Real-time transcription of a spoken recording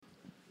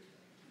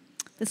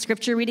The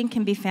scripture reading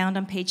can be found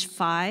on page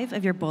 5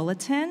 of your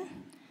bulletin.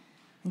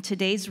 And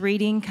today's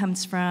reading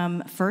comes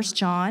from 1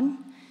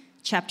 John,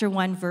 chapter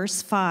 1,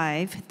 verse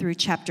 5 through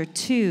chapter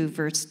 2,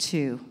 verse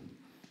 2.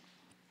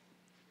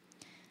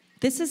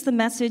 This is the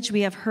message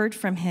we have heard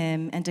from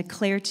him and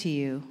declare to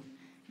you.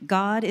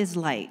 God is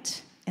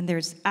light, and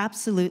there's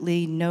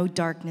absolutely no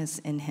darkness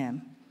in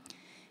him.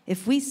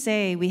 If we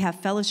say we have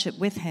fellowship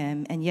with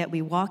him and yet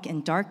we walk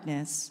in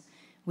darkness,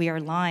 we are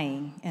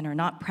lying and are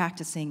not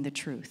practicing the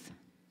truth.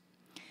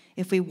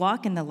 If we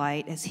walk in the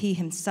light as he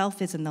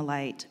himself is in the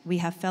light, we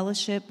have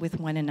fellowship with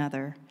one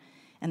another,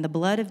 and the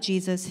blood of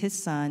Jesus,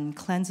 his son,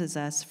 cleanses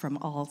us from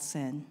all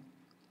sin.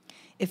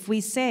 If we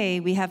say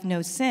we have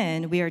no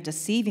sin, we are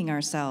deceiving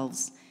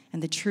ourselves,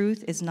 and the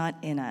truth is not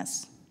in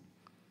us.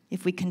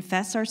 If we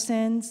confess our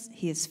sins,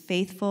 he is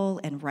faithful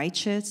and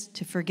righteous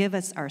to forgive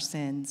us our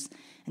sins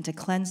and to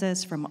cleanse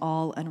us from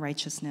all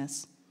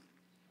unrighteousness.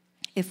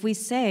 If we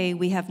say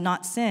we have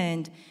not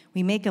sinned,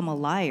 we make him a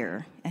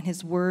liar, and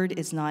his word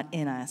is not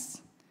in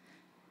us.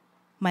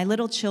 My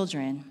little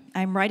children,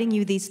 I am writing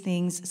you these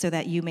things so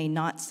that you may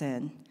not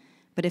sin.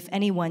 But if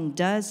anyone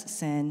does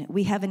sin,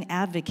 we have an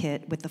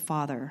advocate with the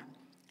Father,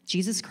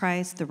 Jesus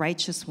Christ, the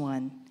righteous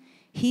one.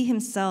 He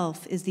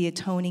himself is the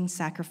atoning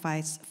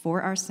sacrifice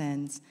for our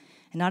sins,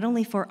 and not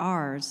only for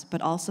ours,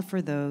 but also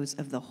for those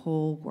of the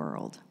whole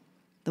world.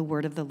 The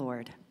word of the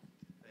Lord.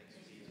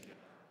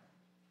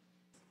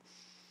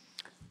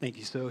 Thank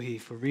you, Sohi,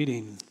 for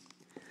reading.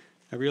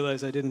 I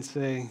realize I didn't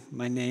say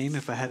my name.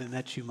 If I hadn't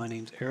met you, my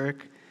name's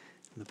Eric.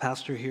 I'm the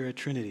pastor here at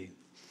Trinity.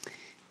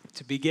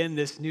 To begin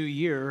this new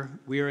year,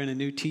 we are in a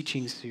new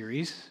teaching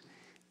series.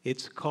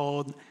 It's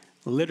called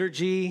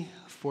Liturgy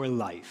for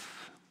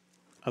Life.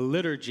 A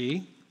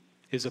liturgy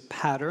is a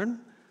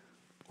pattern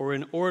or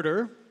an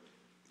order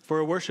for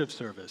a worship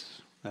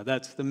service. Now,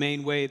 that's the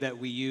main way that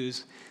we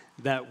use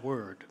that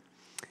word.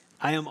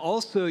 I am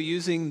also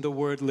using the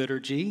word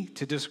liturgy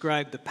to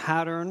describe the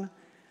pattern,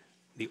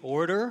 the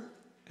order,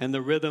 and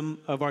the rhythm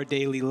of our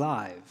daily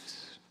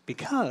lives.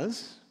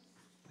 Because,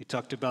 we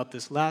talked about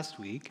this last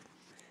week,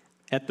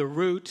 at the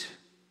root,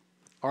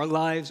 our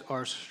lives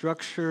are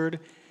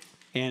structured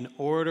and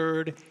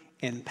ordered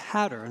and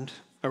patterned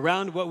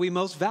around what we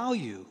most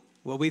value,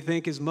 what we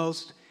think is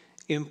most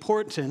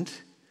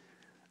important,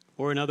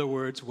 or in other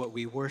words, what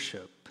we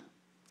worship.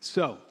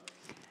 So,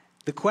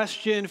 the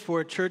question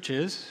for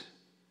churches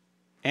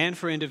and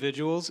for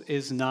individuals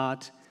is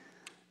not,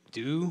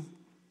 do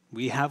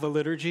we have a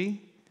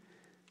liturgy?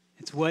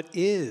 It's what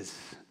is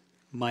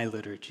my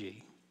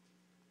liturgy?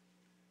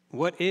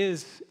 What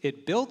is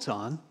it built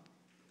on?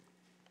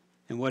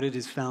 And what it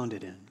is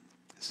founded in?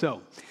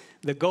 So,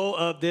 the goal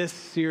of this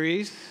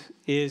series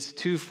is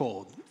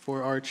twofold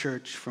for our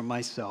church, for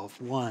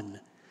myself. One,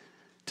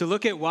 to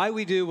look at why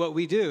we do what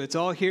we do. It's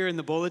all here in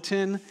the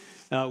bulletin.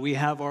 We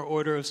have our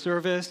order of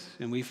service,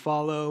 and we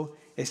follow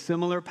a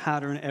similar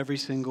pattern every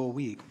single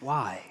week.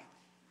 Why?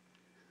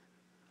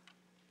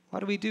 Why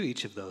do we do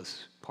each of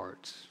those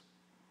parts?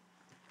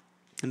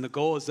 And the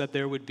goal is that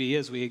there would be,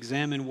 as we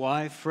examine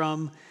why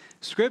from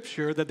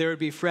Scripture, that there would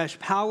be fresh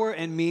power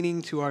and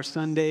meaning to our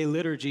Sunday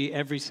liturgy,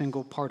 every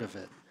single part of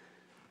it.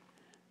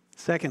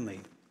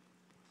 Secondly,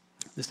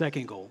 the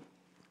second goal,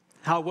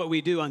 how what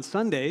we do on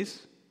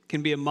Sundays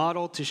can be a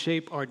model to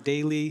shape our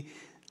daily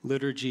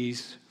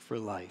liturgies for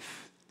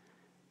life.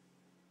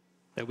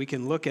 That we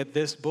can look at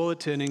this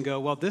bulletin and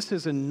go, well, this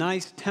is a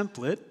nice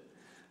template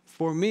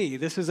for me.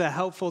 This is a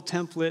helpful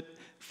template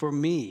for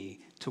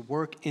me to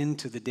work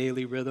into the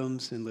daily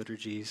rhythms and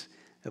liturgies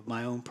of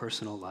my own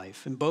personal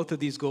life. And both of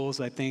these goals,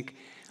 I think,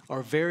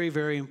 are very,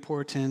 very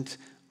important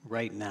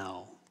right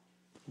now.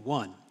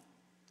 One,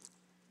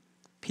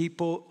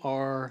 people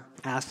are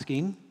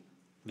asking,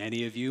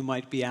 many of you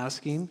might be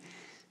asking,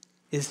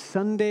 is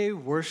Sunday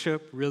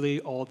worship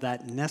really all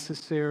that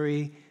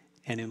necessary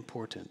and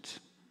important?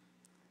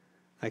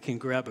 I can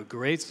grab a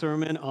great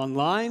sermon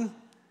online.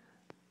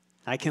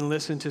 I can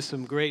listen to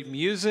some great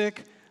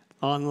music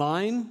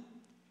online.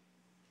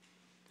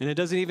 And it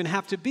doesn't even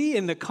have to be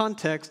in the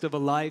context of a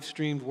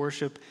live-streamed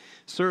worship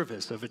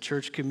service of a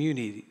church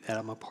community that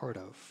I'm a part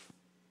of.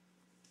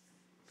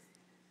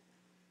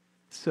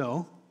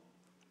 So,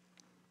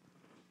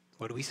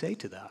 what do we say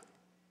to that?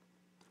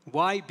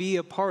 Why be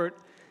a part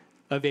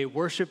of a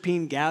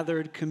worshiping,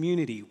 gathered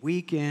community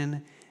week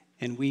in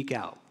and week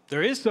out?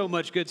 There is so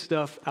much good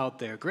stuff out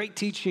there, great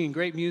teaching,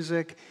 great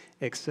music,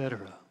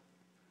 etc.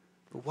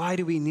 But why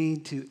do we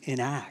need to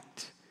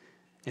enact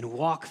and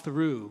walk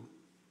through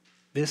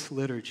this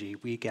liturgy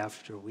week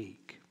after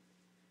week?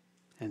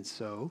 And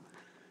so,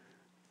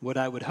 what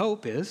I would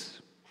hope is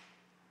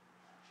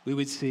we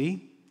would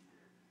see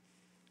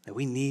that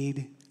we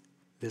need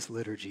this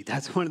liturgy.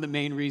 That's one of the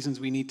main reasons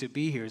we need to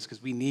be here, is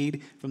because we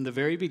need, from the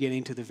very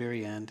beginning to the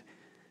very end,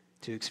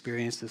 to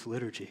experience this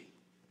liturgy,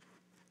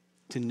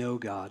 to know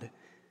God,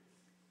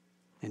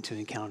 and to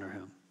encounter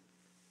him.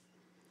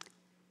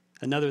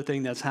 Another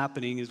thing that's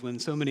happening is when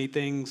so many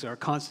things are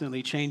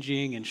constantly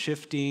changing and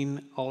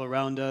shifting all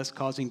around us,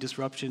 causing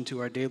disruption to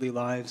our daily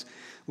lives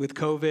with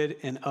COVID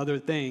and other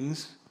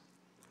things,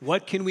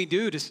 What can we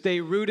do to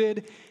stay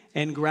rooted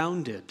and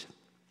grounded?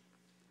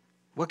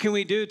 What can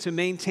we do to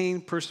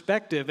maintain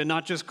perspective and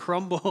not just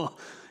crumble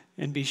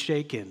and be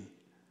shaken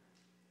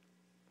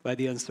by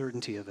the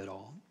uncertainty of it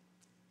all?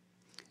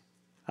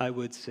 I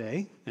would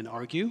say and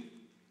argue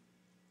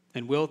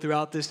and will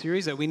throughout this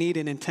series that we need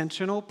an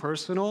intentional,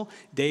 personal,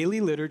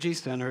 daily liturgy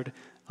centered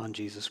on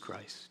Jesus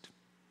Christ.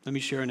 Let me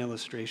share an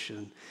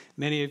illustration.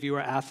 Many of you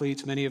are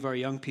athletes. Many of our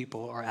young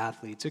people are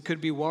athletes. It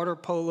could be water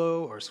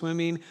polo or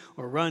swimming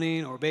or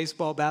running or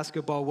baseball,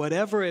 basketball,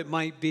 whatever it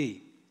might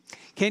be.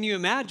 Can you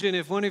imagine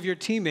if one of your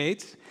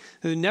teammates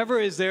who never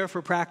is there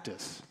for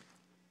practice,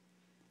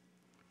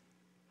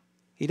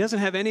 he doesn't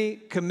have any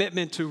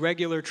commitment to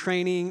regular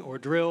training or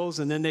drills,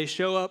 and then they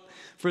show up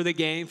for the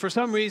game. For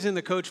some reason,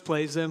 the coach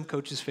plays them,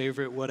 coach's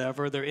favorite,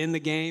 whatever. They're in the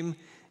game,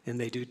 and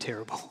they do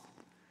terrible.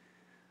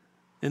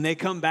 And they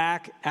come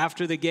back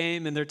after the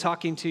game, and they're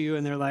talking to you,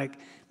 and they're like,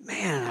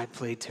 man, I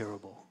played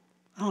terrible.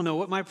 I don't know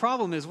what my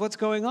problem is. What's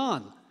going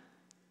on?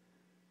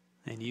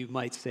 And you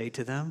might say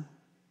to them,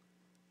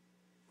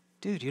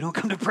 dude, you don't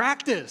come to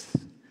practice.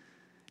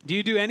 Do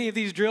you do any of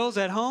these drills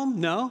at home?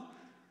 No.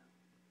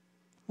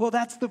 Well,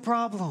 that's the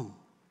problem.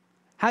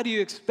 How do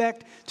you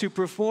expect to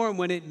perform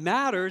when it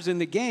matters in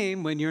the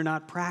game when you're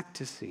not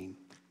practicing?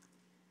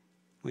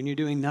 When you're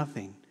doing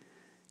nothing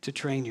to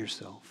train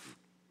yourself?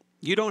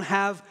 You don't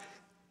have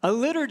a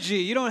liturgy.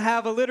 You don't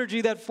have a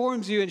liturgy that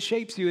forms you and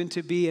shapes you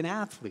into be an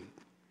athlete.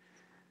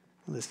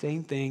 Well, the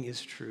same thing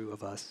is true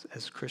of us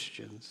as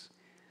Christians.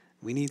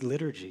 We need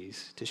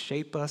liturgies to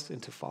shape us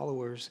into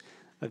followers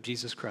of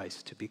Jesus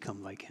Christ to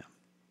become like him.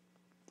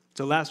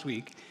 So last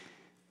week,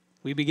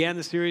 we began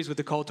the series with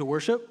the call to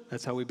worship.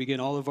 That's how we begin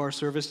all of our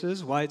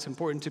services, why it's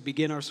important to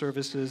begin our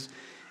services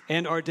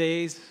and our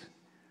days,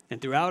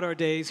 and throughout our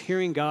days,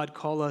 hearing God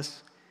call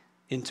us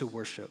into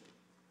worship.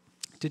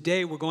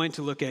 Today, we're going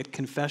to look at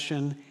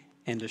confession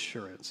and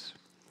assurance.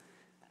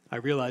 I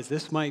realize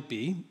this might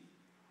be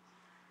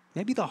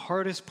maybe the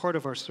hardest part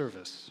of our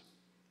service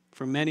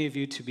for many of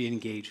you to be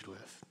engaged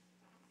with,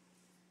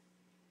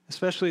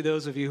 especially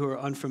those of you who are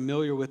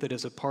unfamiliar with it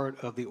as a part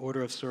of the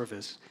order of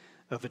service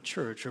of a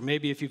church, or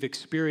maybe if you've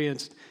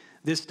experienced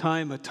this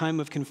time, a time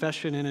of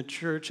confession in a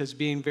church, as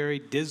being very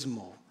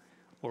dismal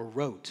or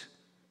rote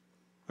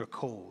or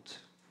cold.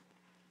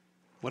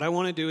 What I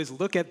want to do is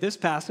look at this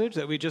passage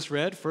that we just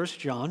read, 1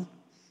 John,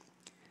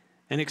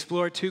 and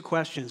explore two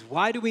questions.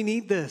 Why do we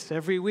need this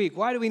every week?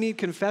 Why do we need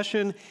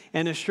confession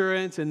and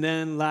assurance? And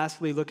then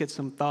lastly, look at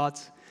some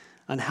thoughts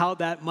on how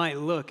that might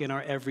look in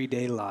our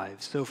everyday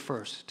lives. So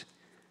first,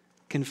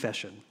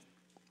 confession.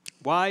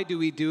 Why do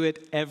we do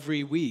it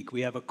every week?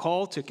 We have a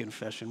call to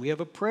confession. We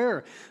have a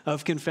prayer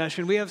of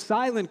confession. We have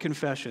silent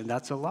confession.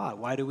 That's a lot.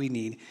 Why do we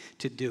need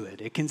to do it?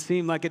 It can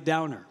seem like a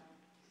downer,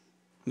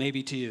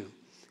 maybe to you.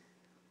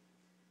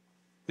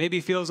 Maybe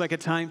it feels like a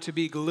time to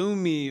be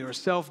gloomy or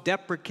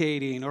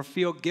self-deprecating or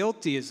feel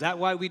guilty. Is that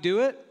why we do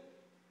it?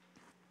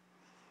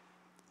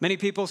 Many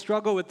people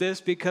struggle with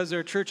this because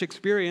their church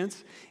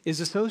experience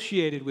is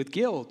associated with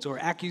guilt or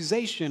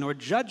accusation or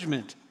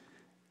judgment.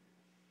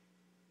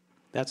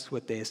 That's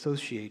what they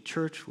associate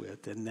church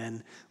with. And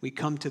then we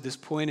come to this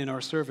point in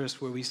our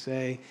service where we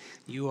say,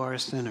 you are a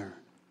sinner.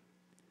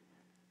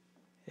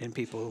 And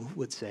people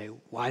would say,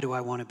 why do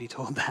I want to be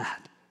told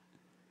that?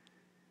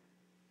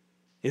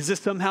 Is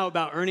this somehow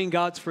about earning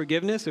God's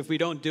forgiveness? If we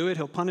don't do it,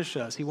 he'll punish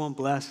us. He won't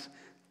bless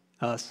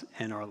us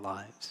and our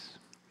lives.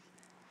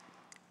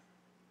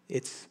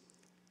 It's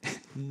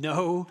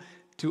no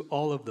to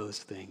all of those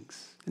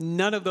things.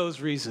 None of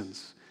those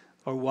reasons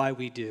are why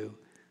we do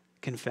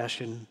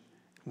confession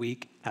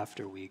week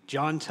after week.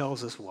 John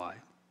tells us why.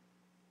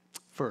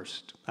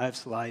 First, I have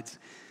slides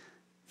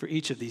for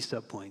each of these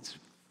subpoints.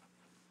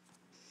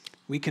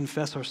 We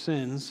confess our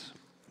sins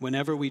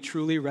whenever we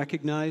truly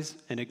recognize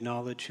and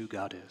acknowledge who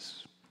God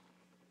is.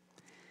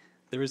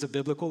 There is a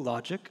biblical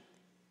logic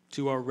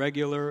to our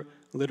regular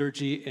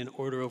liturgy and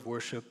order of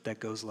worship that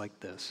goes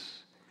like this.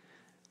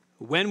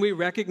 When we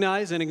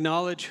recognize and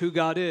acknowledge who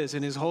God is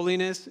in his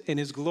holiness, in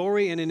his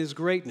glory, and in his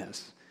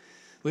greatness,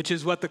 which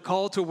is what the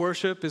call to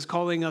worship is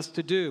calling us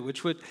to do,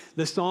 which what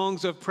the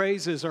songs of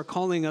praises are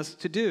calling us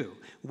to do.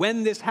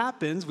 When this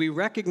happens, we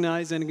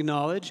recognize and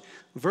acknowledge,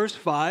 verse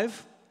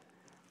 5,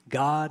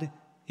 God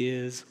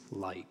is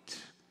light,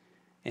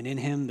 and in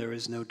him there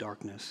is no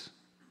darkness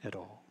at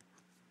all.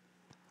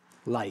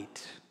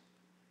 Light.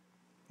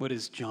 What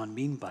does John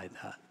mean by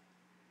that?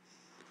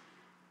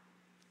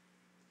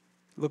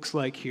 Looks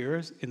like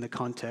here in the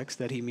context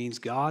that he means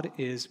God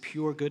is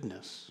pure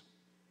goodness,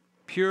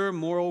 pure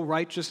moral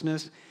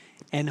righteousness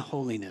and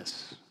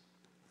holiness.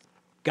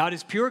 God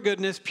is pure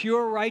goodness,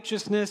 pure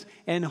righteousness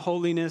and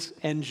holiness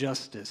and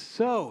justice.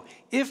 So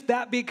if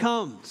that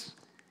becomes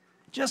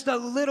just a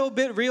little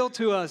bit real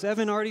to us,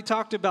 Evan already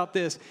talked about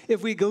this,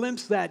 if we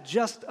glimpse that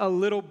just a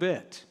little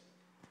bit,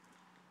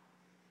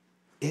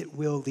 it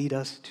will lead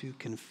us to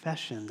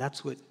confession.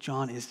 That's what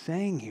John is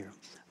saying here.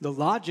 The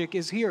logic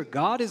is here.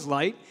 God is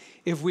light.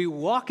 If we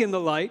walk in the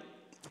light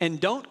and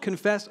don't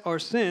confess our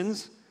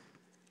sins,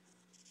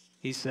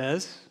 he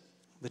says,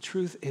 the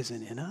truth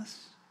isn't in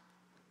us.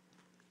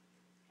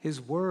 His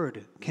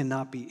word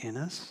cannot be in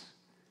us,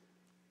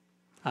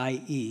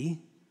 i.e.,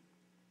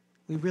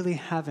 we really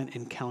haven't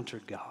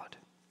encountered God.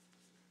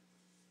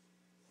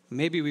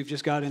 Maybe we've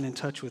just gotten in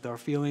touch with our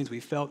feelings. We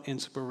felt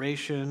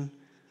inspiration.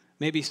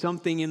 Maybe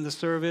something in the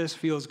service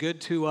feels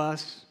good to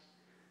us.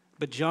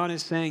 But John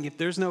is saying if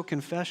there's no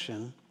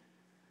confession,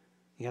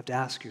 you have to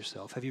ask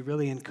yourself, have you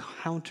really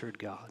encountered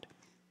God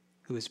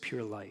who is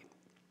pure light?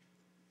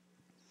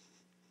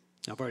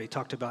 I've already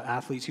talked about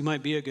athletes. You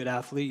might be a good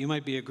athlete. You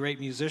might be a great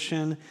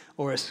musician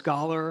or a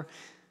scholar.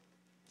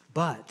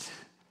 But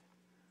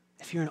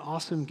if you're an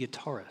awesome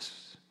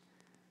guitarist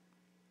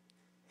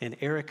and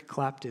Eric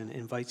Clapton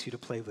invites you to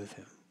play with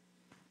him,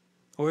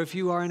 or if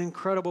you are an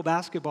incredible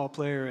basketball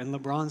player and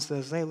LeBron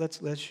says, hey,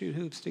 let's shoot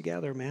hoops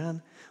together,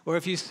 man. Or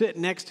if you sit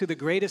next to the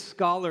greatest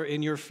scholar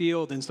in your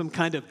field in some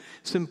kind of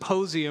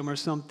symposium or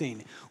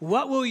something,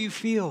 what will you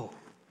feel?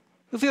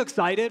 You'll feel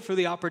excited for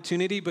the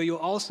opportunity, but you'll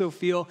also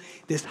feel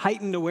this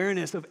heightened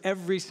awareness of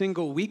every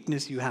single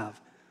weakness you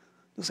have.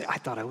 You'll say, I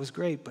thought I was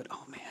great, but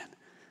oh man,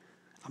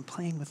 I'm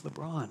playing with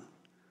LeBron.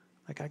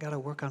 Like I got to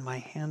work on my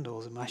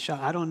handles and my shot.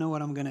 I don't know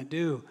what I'm going to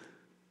do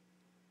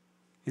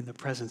in the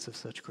presence of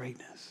such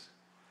greatness.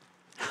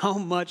 How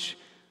much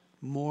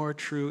more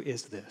true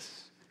is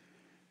this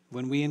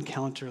when we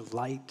encounter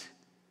light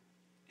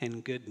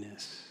and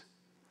goodness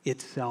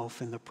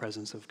itself in the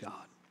presence of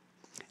God?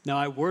 Now,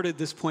 I worded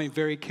this point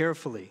very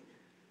carefully.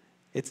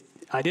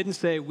 I didn't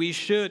say we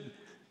should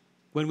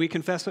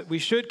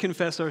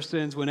confess our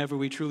sins whenever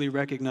we truly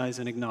recognize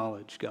and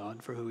acknowledge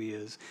God for who he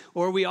is.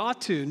 Or we ought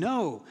to.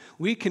 No,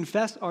 we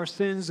confess our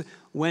sins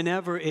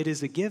whenever it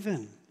is a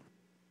given.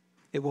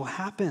 It will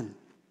happen.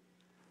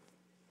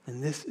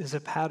 And this is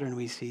a pattern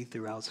we see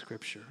throughout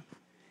Scripture.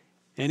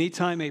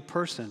 Anytime a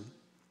person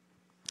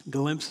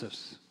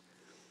glimpses,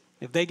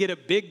 if they get a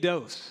big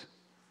dose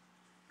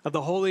of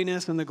the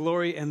holiness and the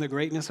glory and the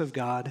greatness of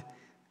God,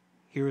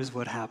 here is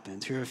what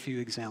happens. Here are a few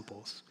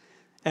examples.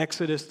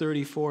 Exodus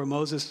 34,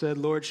 Moses said,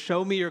 Lord,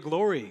 show me your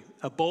glory.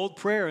 A bold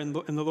prayer. And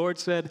the Lord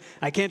said,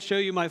 I can't show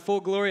you my full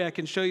glory. I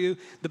can show you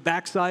the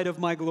backside of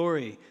my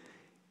glory.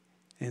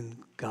 And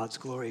God's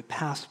glory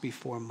passed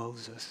before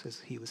Moses as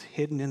he was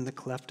hidden in the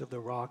cleft of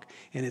the rock.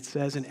 And it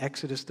says in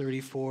Exodus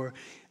 34,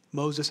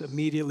 Moses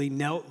immediately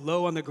knelt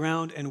low on the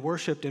ground and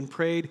worshiped and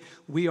prayed,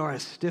 we are a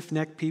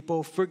stiff-necked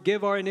people.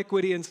 Forgive our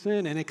iniquity and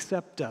sin and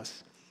accept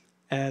us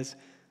as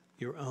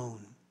your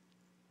own.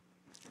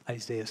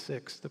 Isaiah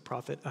 6, the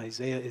prophet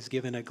Isaiah is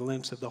given a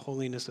glimpse of the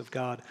holiness of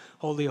God.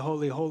 Holy,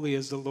 holy, holy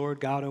is the Lord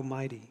God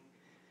Almighty.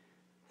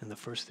 And the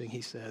first thing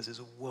he says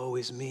is, woe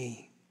is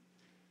me.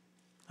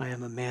 I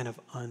am a man of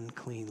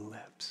unclean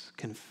lips.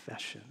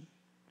 Confession.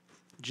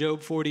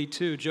 Job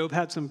 42. Job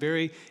had some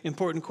very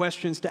important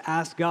questions to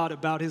ask God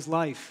about his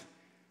life.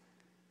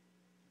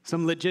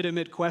 Some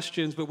legitimate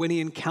questions, but when he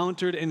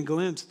encountered and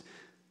glimpsed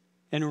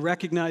and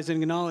recognized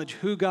and acknowledged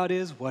who God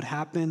is, what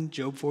happened?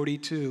 Job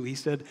 42. He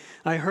said,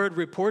 I heard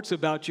reports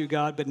about you,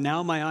 God, but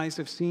now my eyes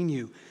have seen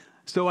you.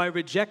 So I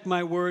reject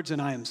my words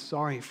and I am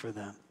sorry for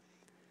them.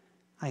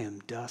 I am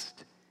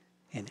dust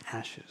and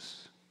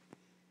ashes.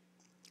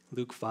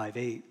 Luke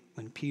 5:8.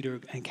 When Peter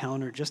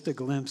encountered just a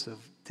glimpse of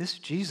this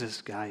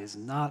Jesus guy is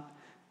not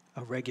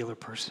a regular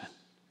person.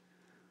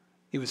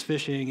 He was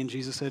fishing and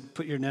Jesus said,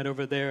 put your net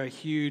over there. A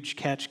huge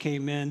catch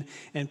came in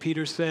and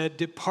Peter said,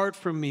 depart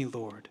from me,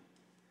 Lord.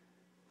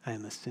 I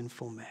am a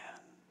sinful man.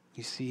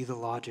 You see the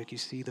logic, you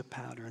see the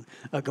pattern.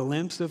 A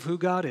glimpse of who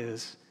God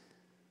is.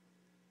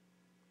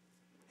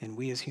 And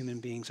we as human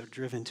beings are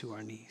driven to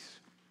our knees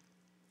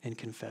in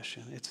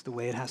confession. It's the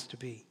way it has to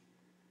be.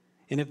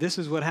 And if this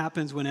is what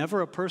happens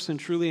whenever a person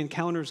truly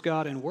encounters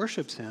God and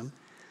worships him,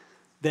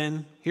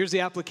 then here's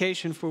the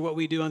application for what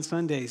we do on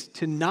Sundays.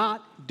 To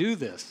not do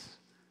this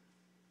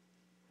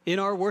in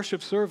our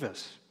worship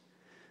service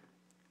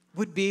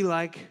would be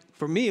like,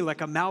 for me,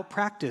 like a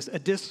malpractice, a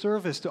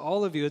disservice to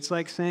all of you. It's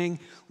like saying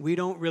we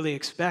don't really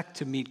expect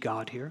to meet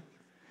God here.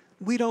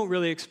 We don't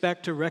really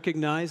expect to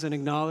recognize and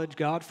acknowledge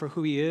God for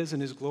who he is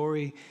and his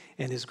glory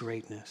and his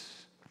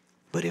greatness.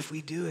 But if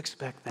we do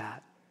expect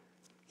that,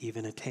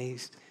 even a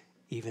taste,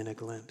 even a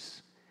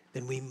glimpse,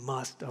 then we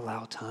must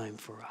allow time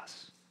for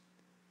us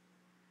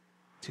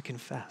to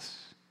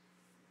confess.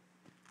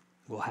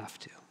 We'll have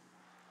to.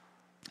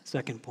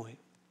 Second point.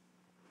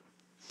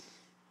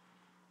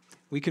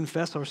 We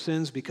confess our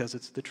sins because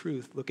it's the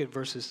truth. Look at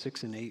verses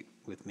 6 and 8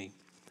 with me.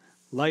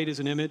 Light is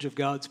an image of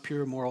God's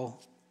pure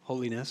moral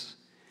holiness.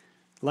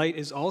 Light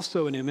is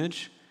also an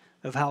image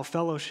of how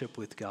fellowship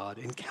with God,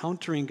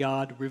 encountering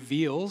God,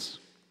 reveals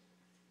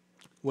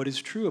what is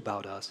true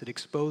about us. It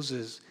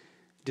exposes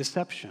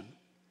deception.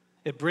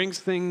 It brings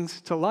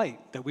things to light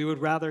that we would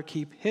rather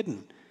keep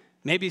hidden.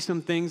 Maybe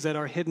some things that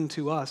are hidden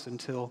to us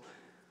until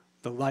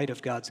the light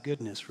of God's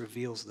goodness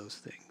reveals those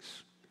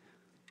things.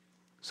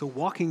 So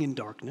walking in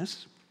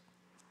darkness,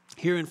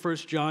 here in 1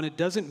 John, it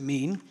doesn't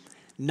mean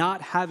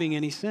not having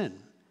any sin.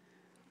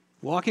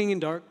 Walking in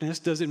darkness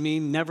doesn't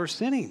mean never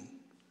sinning.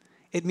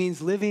 It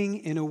means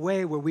living in a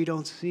way where we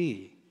don't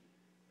see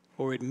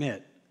or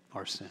admit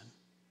our sin.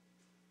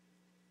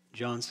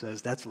 John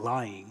says that's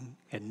lying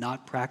and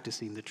not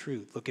practicing the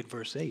truth. Look at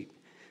verse 8.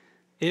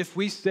 If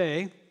we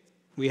say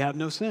we have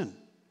no sin,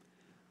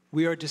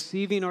 we are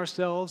deceiving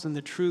ourselves and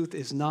the truth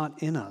is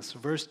not in us.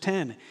 Verse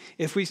 10,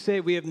 if we say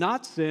we have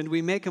not sinned,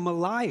 we make him a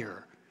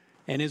liar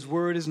and his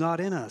word is not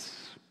in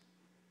us.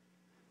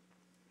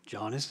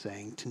 John is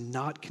saying to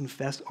not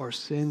confess our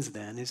sins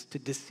then is to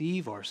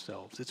deceive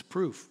ourselves. It's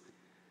proof.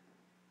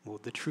 Well,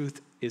 the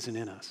truth isn't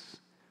in us.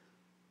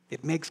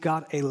 It makes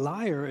God a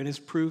liar and is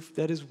proof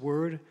that his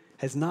word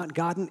has not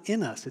gotten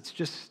in us. It's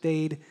just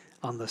stayed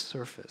on the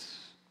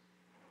surface.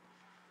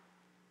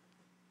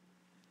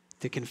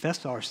 To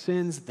confess our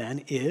sins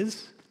then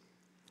is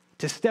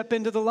to step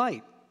into the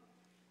light,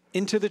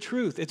 into the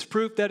truth. It's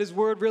proof that his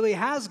word really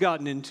has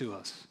gotten into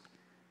us.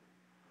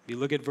 If you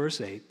look at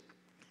verse 8, it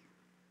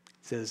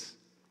says,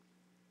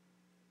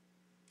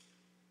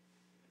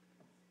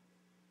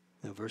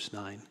 no, verse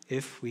 9,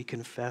 if we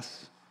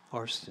confess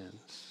our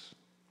sins.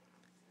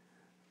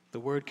 The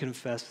word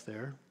confess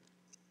there,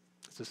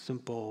 it's a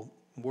simple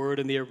word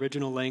in the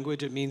original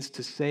language. It means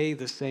to say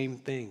the same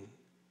thing.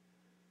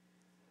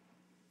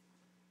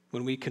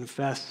 When we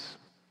confess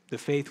the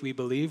faith we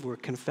believe, we're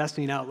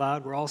confessing out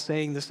loud. We're all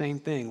saying the same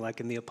thing,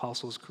 like in the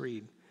Apostles'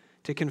 Creed.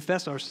 To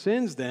confess our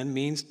sins, then,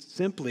 means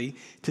simply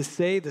to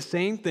say the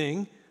same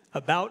thing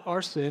about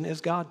our sin as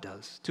God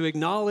does. To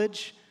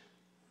acknowledge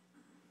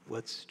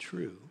what's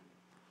true.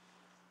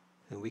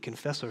 And we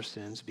confess our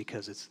sins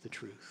because it's the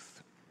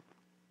truth.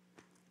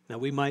 Now,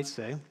 we might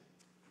say,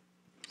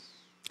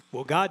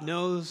 well, God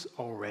knows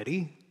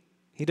already.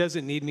 He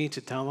doesn't need me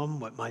to tell him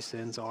what my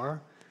sins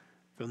are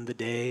from the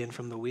day and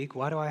from the week.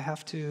 Why do I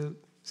have to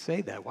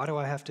say that? Why do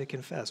I have to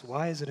confess?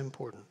 Why is it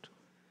important?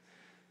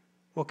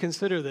 Well,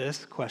 consider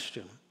this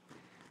question.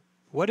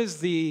 What is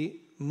the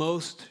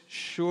most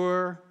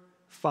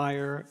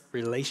surefire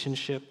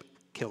relationship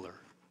killer?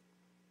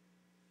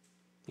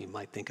 You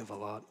might think of a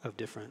lot of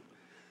different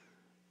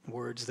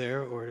words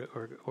there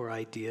or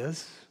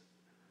ideas,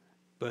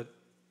 but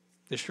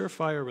the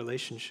surefire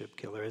relationship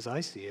killer, as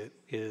I see it,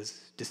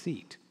 is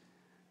deceit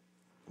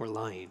or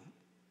lying.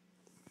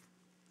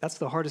 That's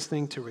the hardest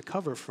thing to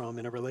recover from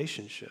in a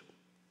relationship.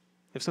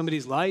 If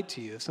somebody's lied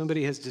to you, if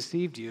somebody has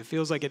deceived you, it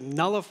feels like it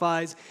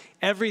nullifies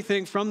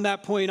everything from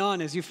that point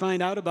on. As you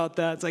find out about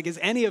that, it's like, is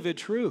any of it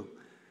true?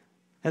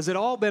 Has it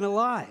all been a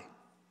lie?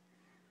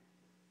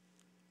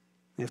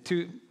 If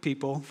two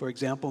people, for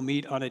example,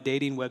 meet on a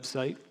dating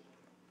website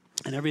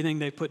and everything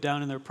they put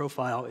down in their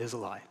profile is a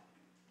lie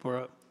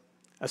or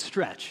a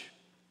stretch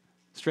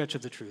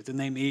of the truth, and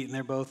they meet and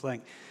they're both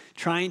like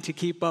trying to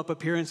keep up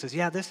appearances.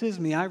 Yeah, this is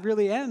me. I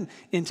really am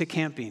into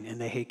camping, and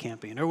they hate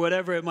camping, or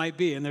whatever it might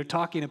be, and they're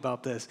talking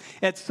about this.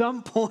 At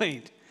some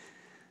point,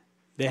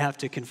 they have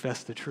to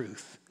confess the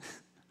truth,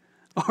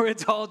 or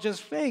it's all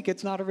just fake.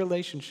 It's not a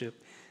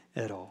relationship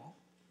at all.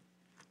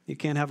 You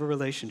can't have a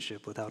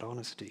relationship without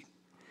honesty.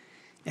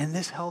 And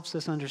this helps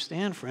us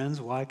understand,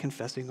 friends, why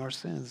confessing our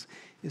sins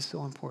is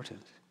so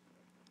important.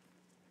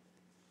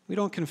 We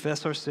don't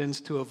confess our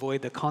sins to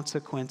avoid the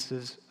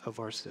consequences of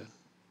our sin.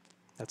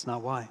 That's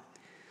not why.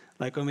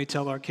 Like when we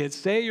tell our kids,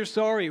 say you're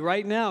sorry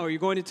right now or you're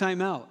going to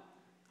time out.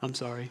 I'm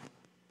sorry.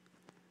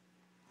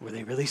 Were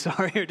they really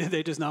sorry or did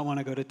they just not want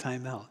to go to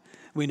time out?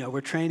 We know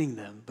we're training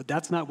them, but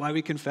that's not why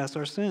we confess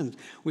our sins.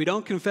 We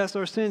don't confess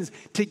our sins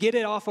to get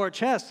it off our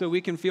chest so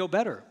we can feel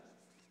better.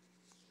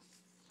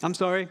 I'm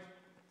sorry.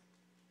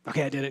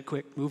 Okay, I did it.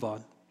 Quick, move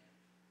on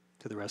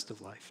to the rest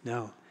of life.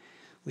 No.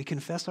 We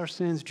confess our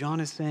sins, John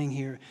is saying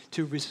here,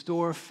 to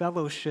restore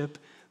fellowship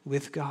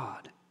with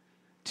God,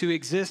 to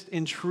exist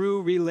in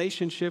true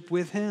relationship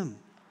with him.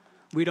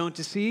 We don't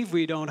deceive,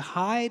 we don't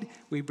hide,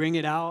 we bring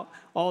it all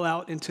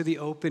out into the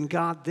open.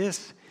 God,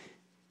 this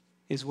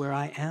is where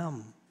I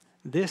am.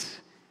 This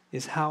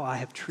is how I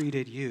have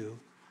treated you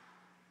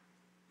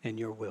and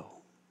your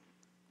will.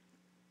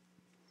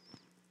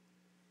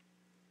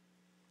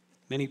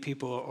 Many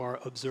people are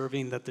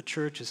observing that the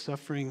church is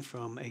suffering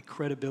from a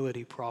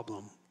credibility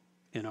problem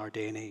in our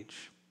day and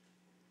age.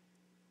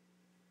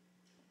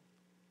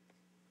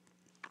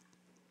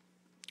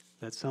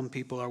 That some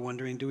people are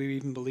wondering, do we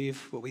even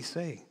believe what we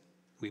say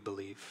we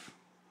believe?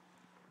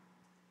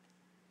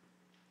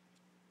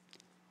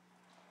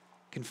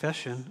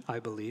 Confession, I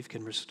believe,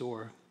 can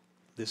restore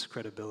this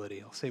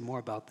credibility. I'll say more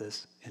about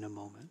this in a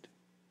moment.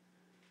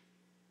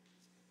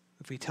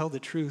 If we tell the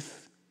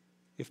truth,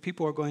 if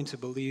people are going to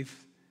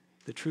believe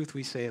the truth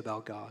we say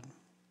about God,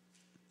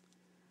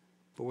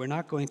 but we're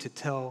not going to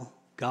tell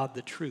God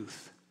the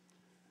truth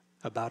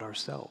about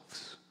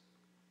ourselves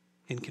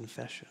in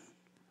confession,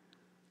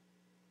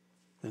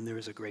 then there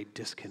is a great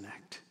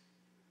disconnect.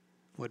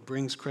 What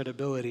brings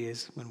credibility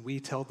is when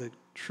we tell the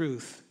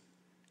truth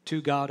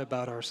to God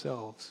about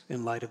ourselves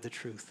in light of the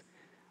truth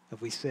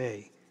that we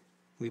say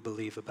we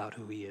believe about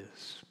who he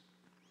is.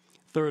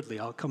 Thirdly,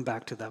 I'll come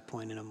back to that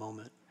point in a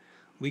moment.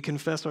 We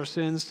confess our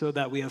sins so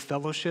that we have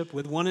fellowship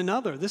with one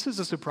another. This is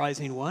a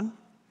surprising one.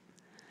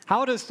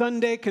 How does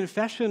Sunday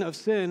confession of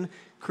sin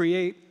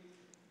create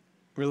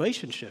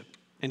relationship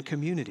and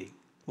community?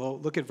 Well,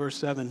 look at verse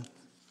 7.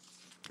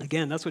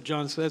 Again, that's what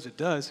John says it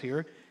does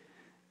here.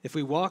 If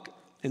we walk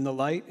in the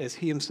light as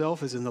he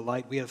himself is in the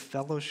light, we have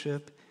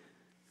fellowship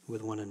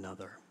with one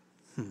another.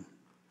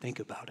 Think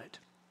about it.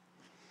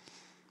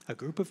 A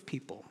group of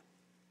people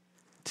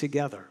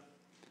together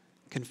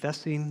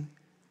confessing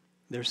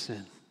their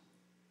sin.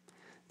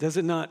 Does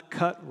it not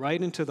cut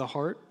right into the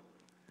heart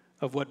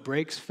of what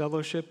breaks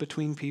fellowship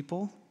between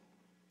people?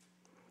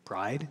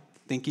 Pride,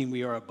 thinking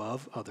we are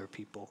above other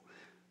people.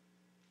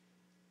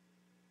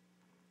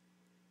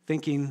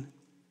 Thinking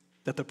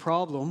that the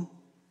problem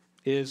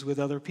is with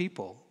other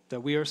people,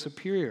 that we are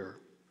superior,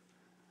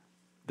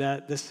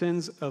 that the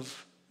sins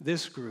of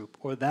this group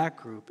or that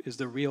group is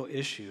the real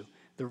issue,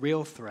 the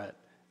real threat,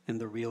 and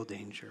the real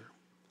danger.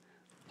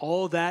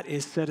 All that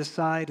is set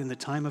aside in the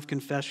time of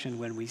confession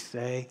when we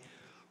say,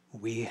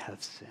 we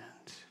have sinned.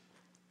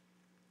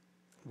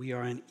 We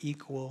are in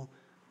equal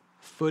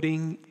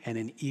footing and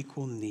in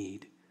equal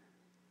need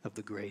of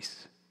the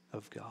grace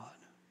of God.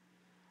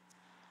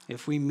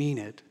 If we mean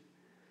it,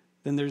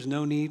 then there's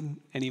no need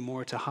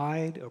anymore to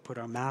hide or put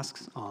our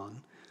masks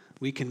on.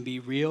 We can be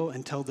real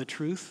and tell the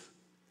truth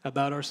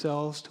about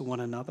ourselves to one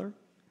another,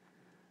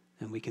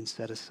 and we can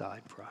set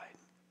aside pride.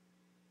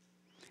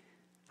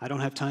 I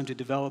don't have time to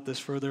develop this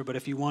further, but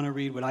if you want to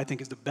read what I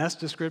think is the best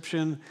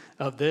description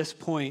of this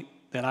point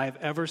that I have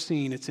ever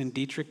seen, it's in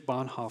Dietrich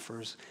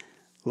Bonhoeffer's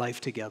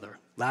Life Together.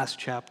 Last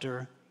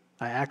chapter,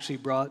 I actually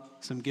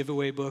brought some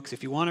giveaway books.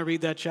 If you want to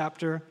read that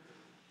chapter,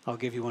 I'll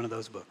give you one of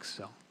those books,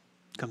 so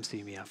come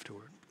see me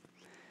afterward.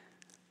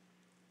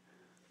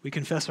 We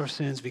confess our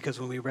sins because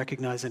when we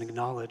recognize and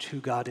acknowledge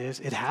who God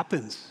is, it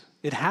happens.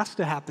 It has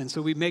to happen,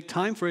 so we make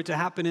time for it to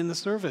happen in the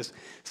service.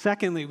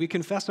 Secondly, we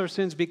confess our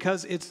sins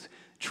because it's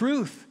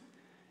truth,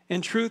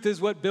 and truth is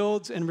what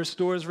builds and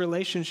restores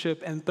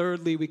relationship. And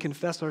thirdly, we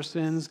confess our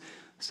sins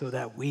so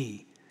that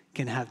we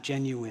can have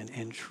genuine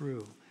and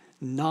true,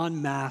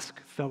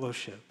 non-mask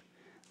fellowship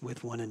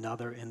with one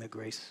another in the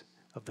grace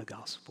of the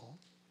gospel.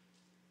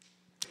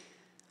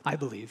 I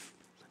believe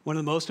one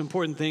of the most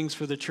important things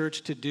for the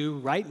church to do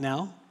right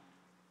now,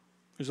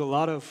 there's a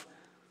lot of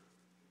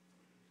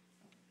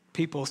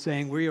people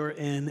saying we are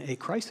in a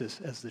crisis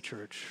as the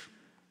church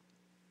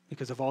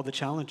because of all the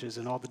challenges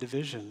and all the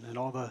division and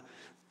all the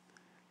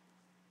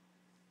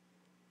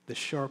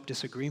sharp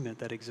disagreement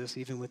that exists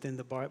even within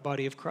the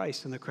body of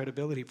Christ and the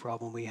credibility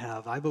problem we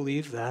have. I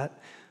believe that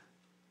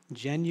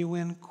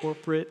genuine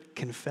corporate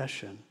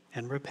confession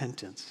and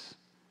repentance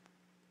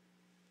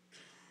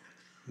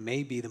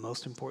may be the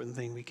most important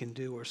thing we can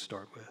do or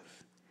start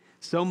with.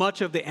 So much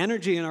of the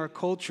energy in our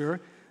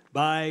culture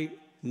by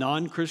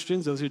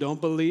non-Christians, those who don't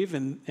believe,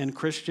 and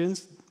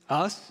Christians,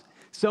 us,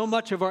 so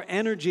much of our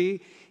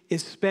energy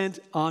is spent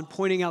on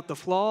pointing out the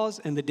flaws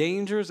and the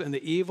dangers and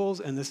the evils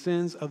and the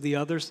sins of the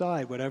other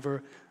side,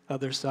 whatever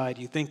other side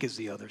you think is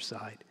the other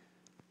side.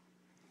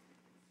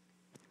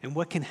 And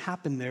what can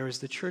happen there is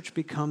the church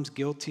becomes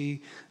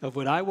guilty of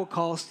what I will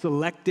call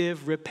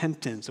selective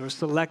repentance or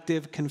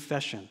selective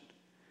confession.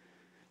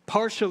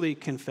 Partially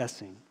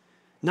confessing,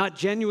 not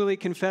genuinely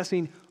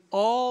confessing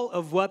all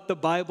of what the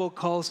Bible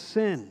calls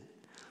sin.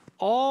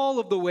 All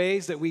of the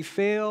ways that we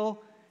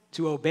fail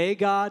to obey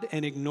God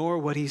and ignore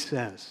what he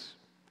says.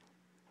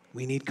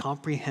 We need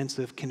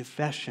comprehensive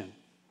confession.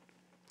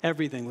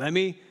 Everything. Let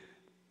me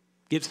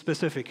get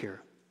specific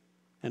here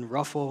and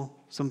ruffle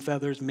some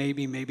feathers,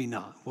 maybe, maybe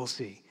not. We'll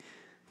see.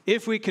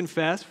 If we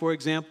confess, for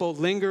example,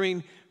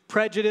 lingering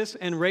prejudice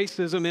and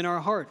racism in our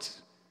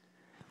hearts,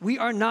 we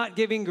are not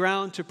giving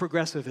ground to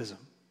progressivism.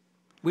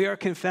 We are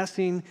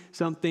confessing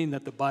something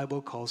that the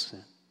Bible calls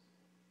sin.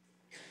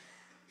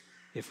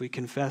 If we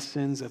confess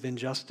sins of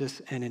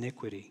injustice and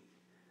iniquity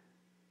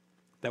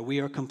that we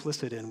are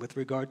complicit in with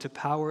regard to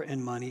power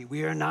and money,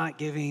 we are not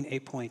giving a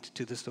point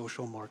to the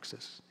social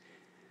Marxists.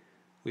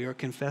 We are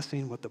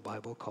confessing what the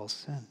Bible calls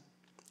sin.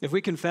 If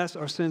we confess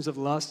our sins of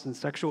lust and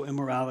sexual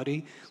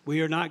immorality,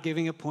 we are not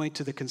giving a point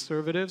to the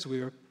conservatives.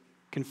 We are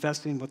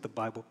confessing what the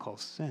Bible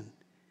calls sin.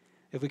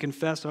 If we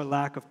confess our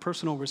lack of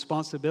personal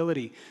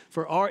responsibility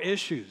for our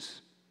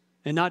issues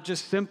and not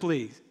just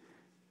simply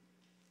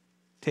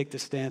take the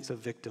stance of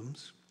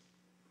victims,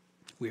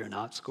 we are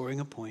not scoring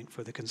a point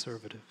for the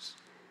conservatives.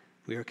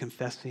 We are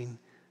confessing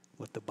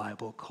what the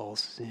Bible calls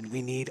sin.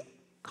 We need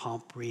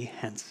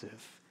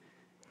comprehensive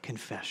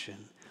confession.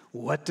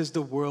 What does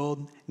the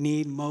world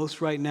need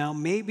most right now?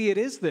 Maybe it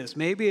is this.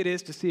 Maybe it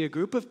is to see a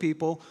group of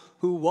people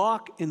who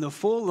walk in the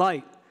full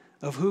light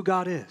of who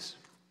God is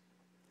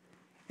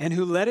and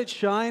who let it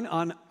shine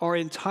on our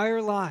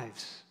entire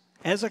lives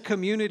as a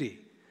community,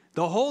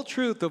 the whole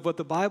truth of what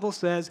the Bible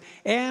says,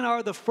 and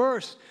are the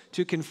first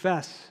to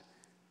confess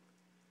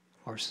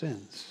our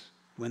sins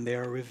when they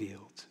are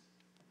revealed.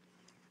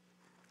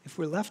 If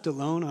we're left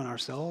alone on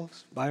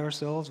ourselves, by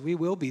ourselves, we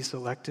will be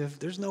selective.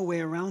 There's no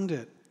way around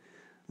it.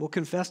 We'll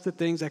confess the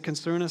things that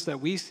concern us that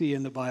we see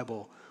in the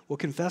Bible. We'll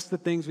confess the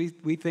things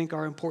we think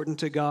are important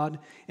to God,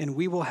 and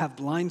we will have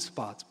blind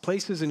spots,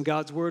 places in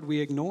God's word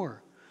we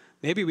ignore.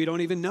 Maybe we don't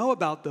even know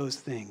about those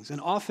things.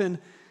 And often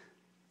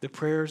The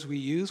prayers we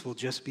use will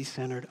just be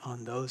centered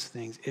on those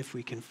things if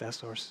we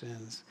confess our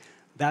sins.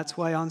 That's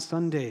why on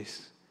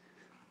Sundays,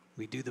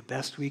 we do the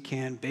best we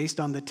can based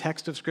on the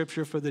text of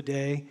Scripture for the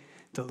day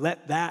to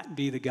let that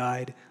be the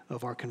guide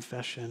of our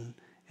confession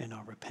and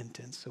our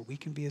repentance so we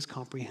can be as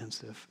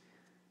comprehensive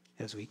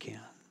as we can.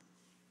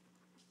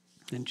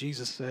 And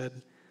Jesus said,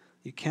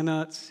 you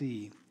cannot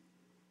see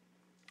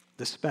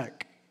the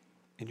speck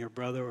in your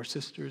brother or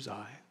sister's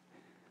eye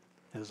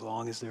as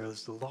long as there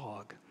is the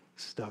log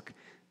stuck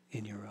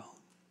in your own.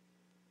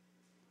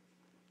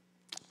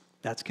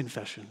 That's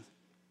confession.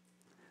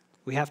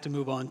 We have to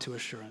move on to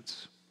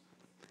assurance.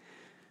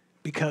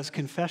 Because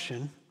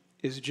confession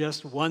is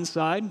just one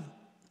side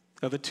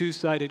of a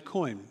two-sided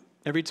coin.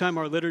 Every time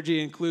our liturgy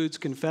includes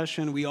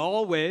confession, we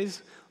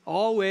always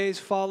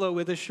follow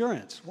with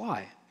assurance.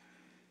 Why?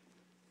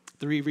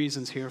 3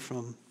 reasons here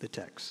from the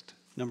text.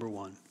 Number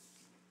 1,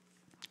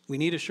 we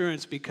need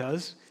assurance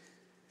because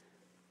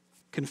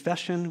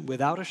confession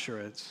without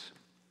assurance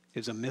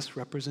is a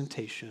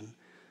misrepresentation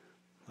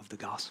of the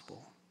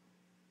gospel.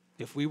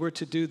 If we were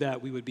to do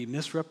that, we would be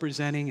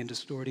misrepresenting and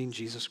distorting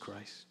Jesus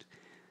Christ.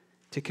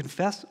 To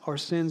confess our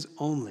sins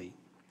only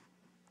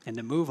and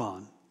to move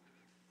on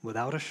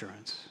without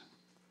assurance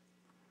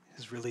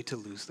is really to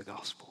lose the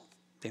gospel.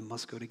 They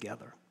must go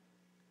together.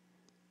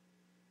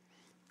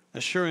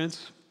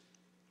 Assurance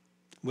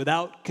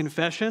without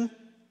confession,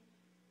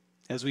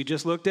 as we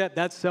just looked at,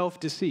 that's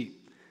self-deceit.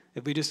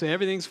 If we just say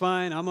everything's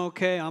fine, I'm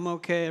okay,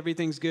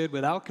 everything's good,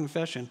 without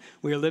confession,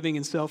 we are living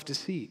in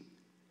self-deceit.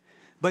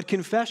 But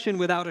confession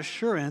without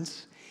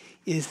assurance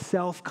is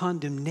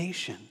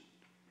self-condemnation.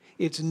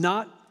 It's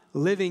not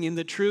living in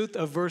the truth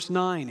of verse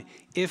 9.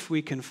 If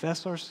we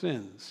confess our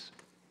sins,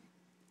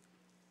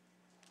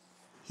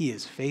 he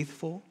is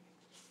faithful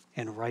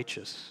and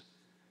righteous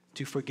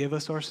to forgive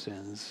us our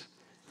sins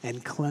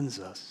and cleanse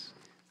us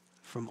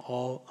from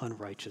all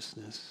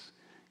unrighteousness.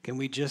 Can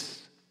we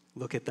just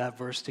look at that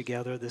verse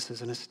together? This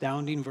is an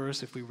astounding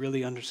verse if we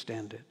really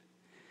understand it.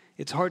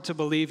 It's hard to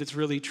believe it's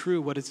really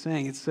true what it's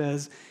saying. It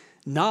says,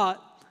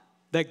 not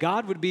that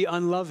God would be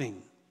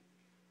unloving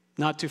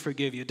not to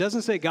forgive you. It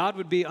doesn't say God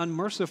would be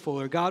unmerciful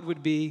or God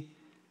would be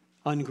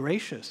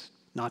ungracious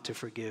not to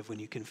forgive when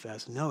you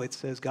confess. No, it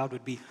says God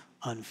would be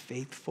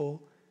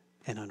unfaithful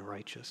and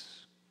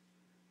unrighteous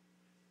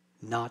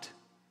not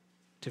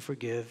to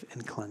forgive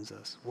and cleanse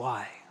us.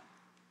 Why?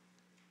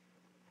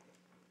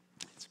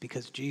 It's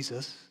because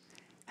Jesus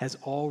has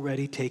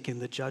already taken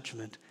the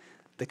judgment,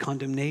 the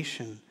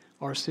condemnation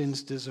our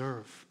sins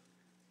deserve.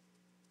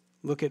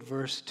 Look at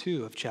verse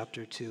 2 of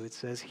chapter 2. It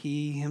says,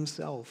 he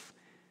himself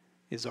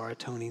is our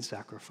atoning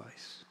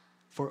sacrifice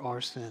for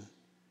our sin.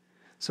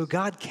 So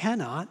God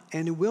cannot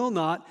and will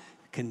not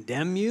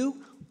condemn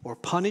you or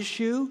punish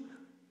you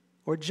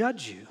or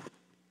judge you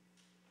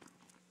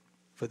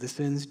for the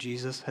sins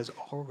Jesus has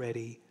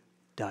already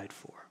died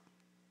for.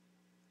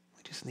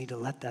 We just need to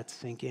let that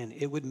sink in.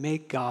 It would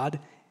make God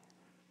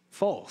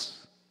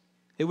false.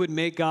 It would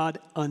make God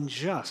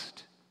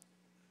unjust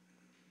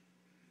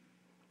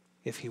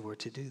if he were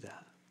to do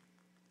that.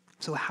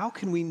 So how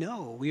can we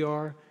know we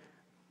are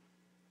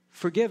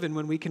forgiven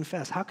when we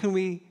confess? How can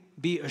we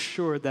be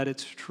assured that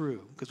it's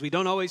true? Because we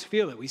don't always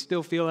feel it. We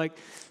still feel like,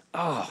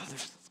 oh,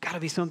 there's got to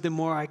be something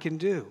more I can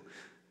do.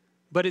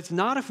 But it's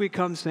not if we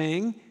come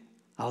saying,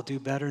 I'll do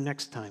better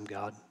next time,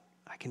 God.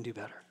 I can do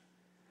better.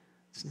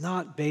 It's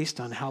not based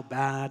on how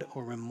bad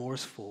or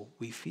remorseful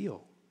we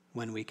feel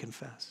when we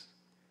confess.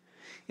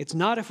 It's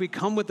not if we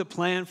come with a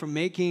plan for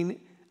making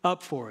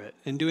up for it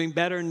and doing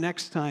better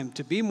next time,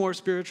 to be more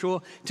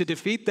spiritual, to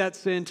defeat that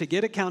sin, to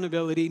get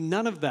accountability.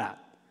 None of that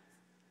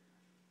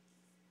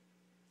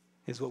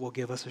is what will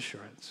give us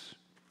assurance.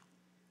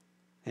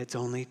 It's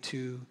only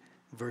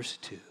verse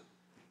 2.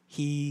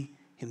 He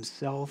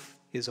himself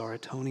is our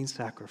atoning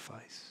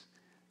sacrifice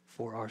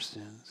for our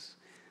sins.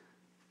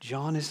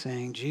 John is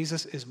saying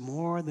Jesus is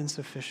more than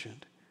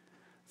sufficient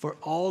for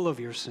all of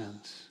your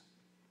sins.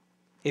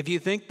 If you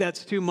think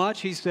that's too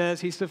much, he says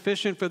he's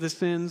sufficient for the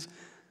sins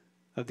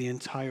of the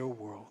entire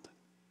world.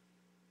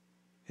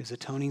 His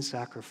atoning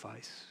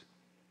sacrifice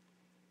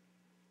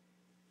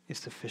is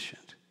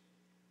sufficient.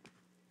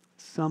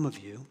 Some of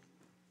you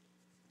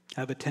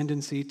have a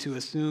tendency to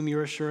assume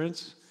your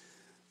assurance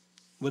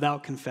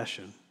without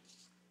confession.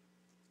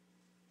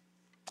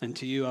 And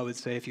to you, I would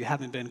say, if you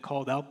haven't been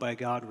called out by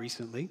God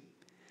recently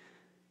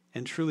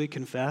and truly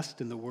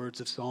confessed in the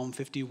words of Psalm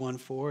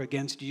 51:4,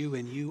 against you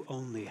and you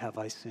only have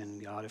I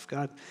sinned,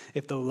 God.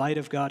 If the light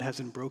of God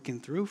hasn't broken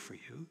through for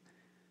you,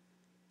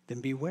 then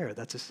beware.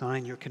 That's a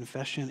sign your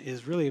confession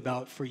is really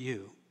about for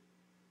you.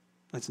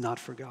 It's not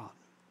for God.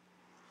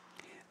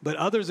 But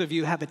others of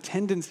you have a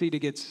tendency to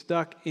get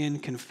stuck in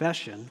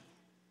confession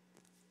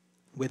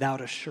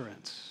without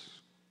assurance.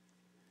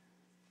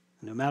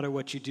 No matter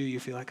what you do, you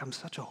feel like, I'm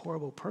such a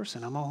horrible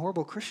person. I'm a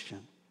horrible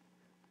Christian.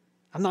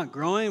 I'm not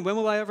growing. When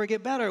will I ever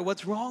get better?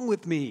 What's wrong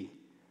with me?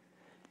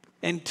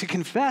 And to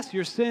confess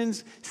your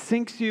sins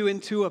sinks you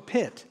into a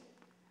pit.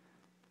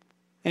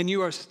 And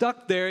you are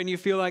stuck there and you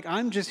feel like,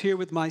 I'm just here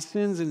with my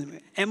sins, and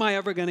am I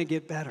ever going to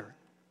get better?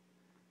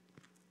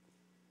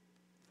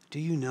 Do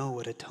you know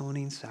what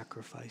atoning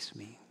sacrifice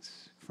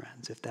means,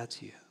 friends, if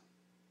that's you?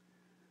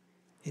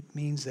 It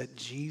means that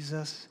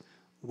Jesus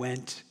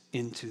went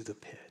into the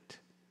pit.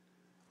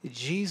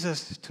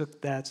 Jesus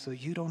took that so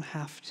you don't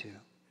have to.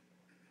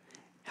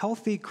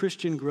 Healthy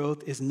Christian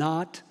growth is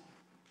not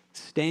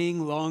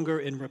staying longer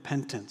in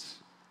repentance,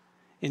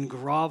 in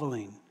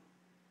groveling,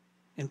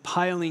 in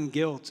piling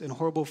guilt and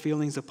horrible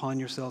feelings upon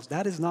yourselves.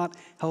 That is not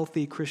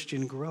healthy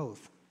Christian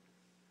growth.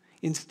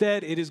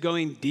 Instead, it is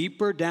going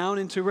deeper down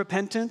into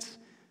repentance,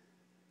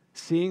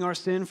 seeing our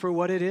sin for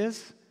what it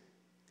is,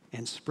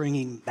 and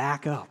springing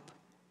back up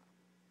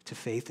to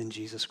faith in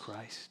Jesus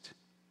Christ,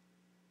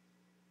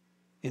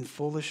 in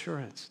full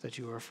assurance that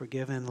you are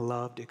forgiven,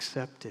 loved,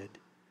 accepted,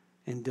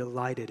 and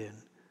delighted in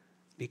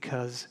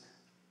because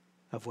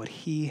of what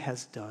he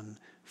has done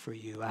for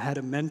you. I had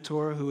a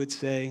mentor who would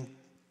say,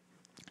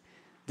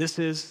 this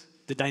is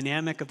the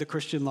dynamic of the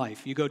Christian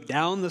life. You go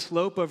down the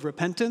slope of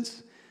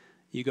repentance,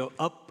 you go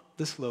up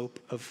the slope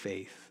of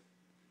faith.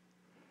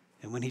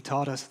 And when he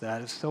taught us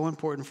that, it's so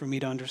important for me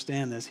to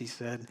understand this. He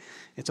said,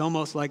 it's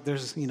almost like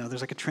there's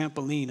like a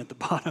trampoline at the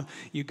bottom.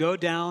 You go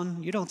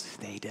down, you don't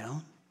stay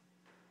down.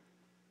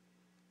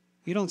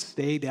 You don't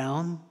stay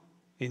down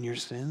in your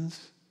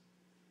sins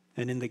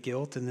and in the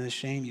guilt and in the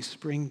shame. You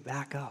spring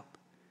back up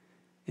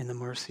in the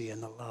mercy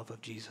and the love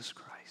of Jesus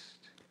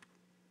Christ.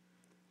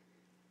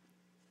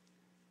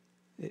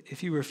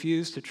 If you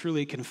refuse to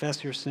truly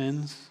confess your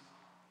sins,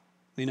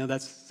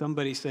 that's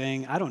somebody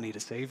saying, I don't need a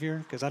Savior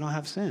because I don't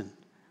have sin.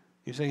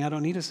 You're saying, I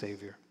don't need a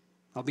Savior.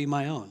 I'll be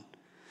my own.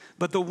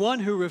 But the one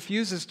who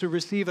refuses to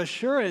receive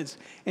assurance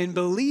and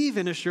believe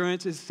in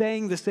assurance is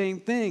saying the same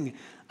thing.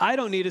 I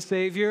don't need a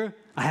Savior.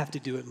 I have to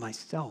do it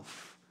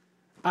myself.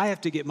 I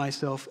have to get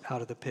myself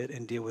out of the pit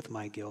and deal with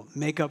my guilt,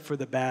 make up for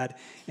the bad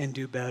and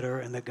do better.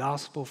 And the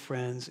gospel,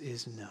 friends,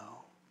 is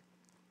no.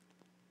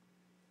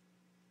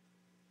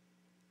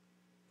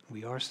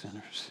 We are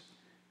sinners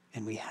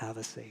and we have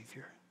a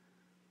Savior.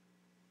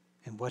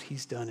 And what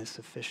he's done is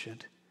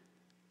sufficient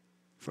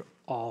for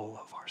all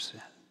of our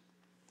sin.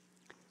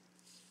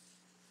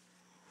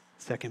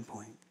 Second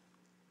point.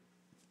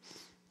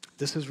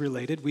 This is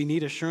related. We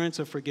need assurance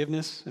of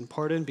forgiveness and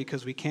pardon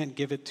because we can't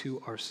give it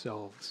to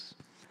ourselves.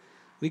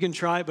 We can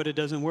try, but it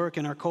doesn't work.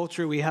 In our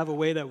culture, we have a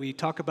way that we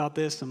talk about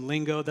this, some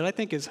lingo that I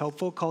think is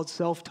helpful called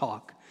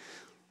self-talk.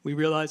 We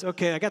realize,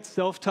 okay, I got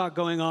self-talk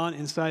going on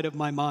inside of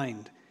my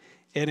mind.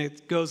 And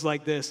it goes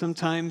like this.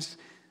 Sometimes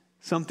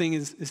something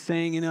is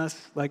saying in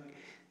us, like,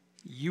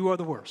 you are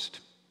the worst.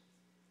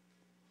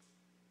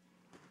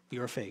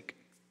 You're fake.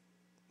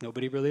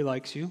 Nobody really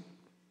likes you.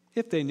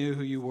 If they knew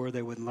who you were,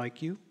 they wouldn't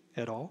like you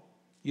at all.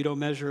 You don't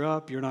measure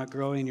up. You're not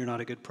growing. You're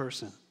not a good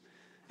person.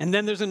 And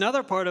then there's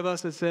another part of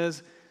us that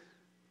says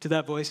to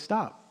that voice,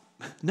 stop.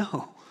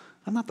 No,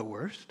 I'm not the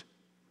worst.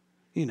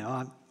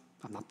 I'm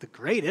not the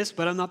greatest,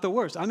 but I'm not the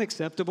worst. I'm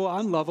acceptable.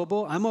 I'm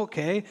lovable. I'm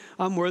okay.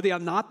 I'm worthy.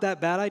 I'm not that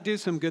bad. I do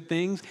some good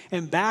things.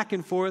 And back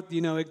and forth,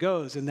 it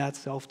goes in that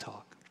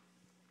self-talk.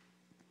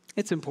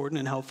 It's important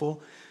and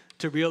helpful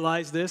to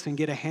realize this and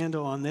get a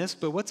handle on this.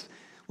 But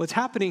what's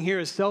happening here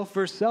is self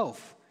versus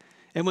self.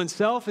 And when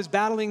self is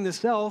battling the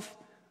self,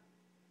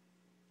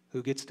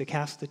 who gets to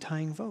cast the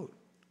tying vote?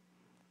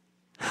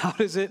 How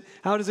does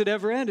it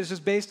ever end? It's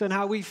just based on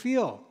how we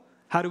feel.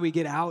 How do we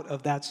get out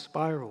of that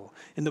spiral?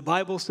 And the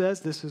Bible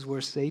says this is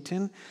where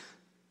Satan,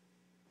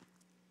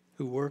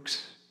 who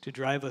works to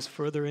drive us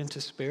further into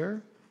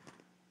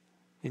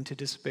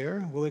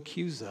despair, will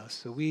accuse us.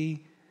 So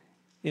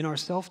in our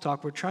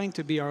self-talk, we're trying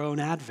to be our own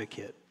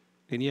advocate,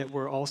 and yet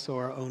we're also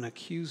our own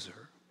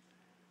accuser.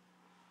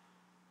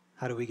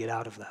 How do we get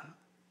out of that?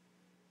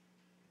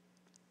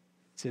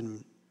 It's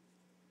in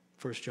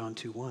 1 John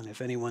 2:1.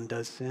 If anyone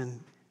does sin,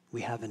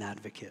 we have an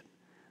advocate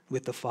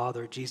with the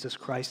Father, Jesus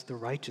Christ, the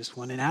righteous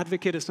one. An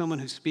advocate is someone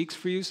who speaks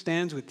for you,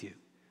 stands with you,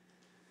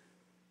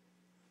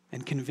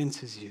 and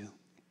convinces you.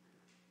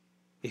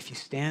 If you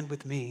stand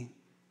with me,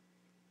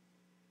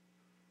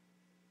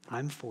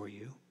 I'm for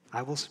you.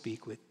 I will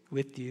speak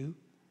with you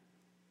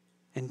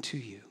and to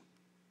you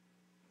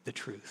the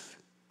truth.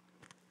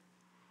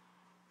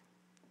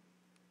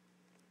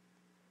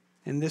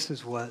 And this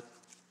is what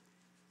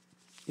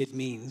it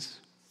means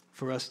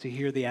for us to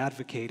hear the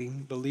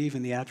advocating, believe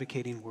in the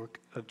advocating work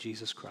of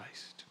Jesus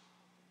Christ.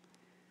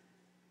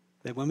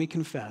 That when we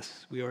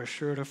confess, we are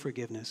assured of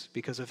forgiveness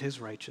because of his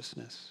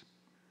righteousness.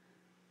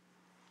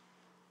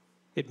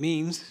 It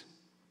means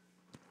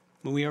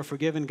when we are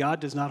forgiven, God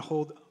does not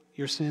hold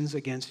your sins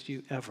against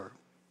you ever.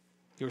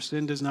 Your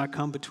sin does not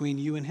come between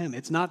you and him.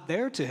 It's not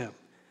there to him.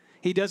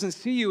 He doesn't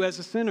see you as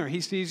a sinner.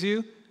 He sees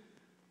you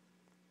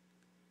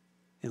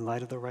in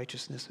light of the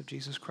righteousness of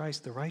Jesus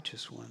Christ, the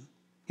righteous one.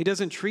 He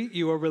doesn't treat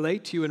you or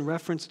relate to you in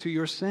reference to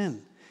your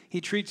sin.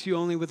 He treats you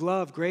only with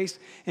love, grace,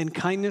 and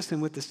kindness,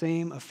 and with the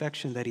same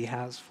affection that he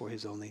has for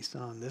his only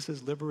Son. This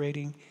is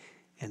liberating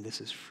and this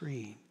is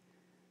freeing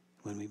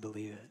when we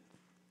believe it.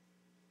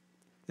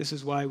 This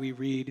is why we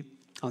read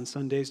on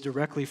Sundays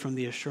directly from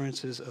the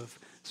assurances of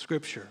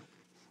Scripture.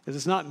 Because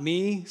it's not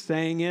me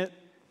saying it,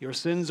 your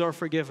sins are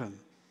forgiven,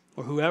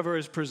 or whoever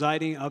is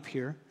presiding up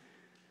here.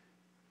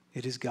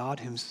 It is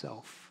God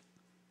himself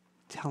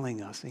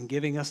telling us and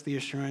giving us the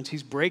assurance.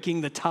 He's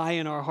breaking the tie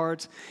in our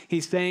hearts.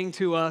 He's saying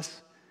to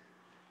us,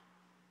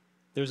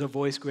 there's a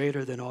voice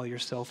greater than all your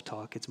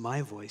self-talk. It's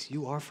my voice.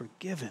 You are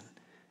forgiven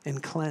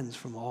and cleansed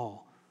from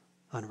all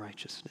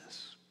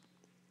unrighteousness.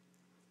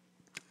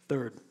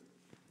 Third,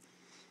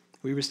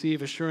 we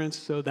receive assurance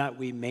so that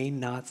we may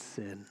not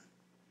sin.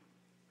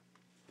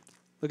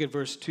 Look at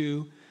verse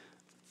 2,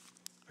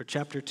 or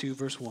chapter 2,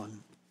 verse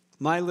 1.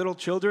 My little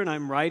children,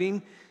 I'm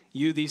writing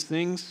you these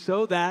things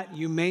so that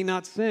you may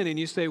not sin. And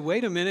you say,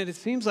 wait a minute, it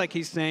seems like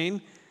he's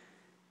saying,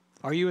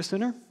 are you a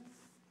sinner?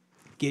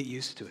 Get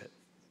used to it.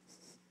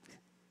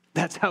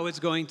 That's how it's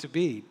going to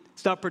be.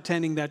 Stop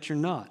pretending that you're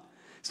not.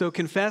 So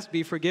confess,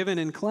 be forgiven,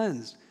 and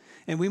cleansed.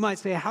 And we might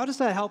say, how does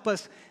that help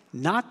us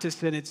not to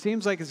sin? It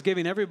seems like it's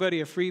giving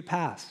everybody a free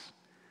pass.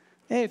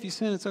 Hey, if you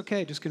sin, it's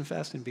okay. Just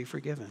confess and be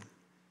forgiven.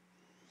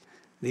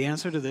 The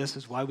answer to this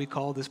is why we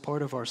call this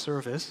part of our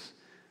service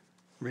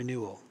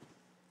renewal.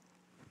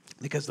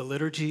 Because the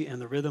liturgy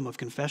and the rhythm of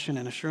confession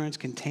and assurance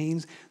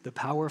contains the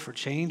power for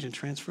change and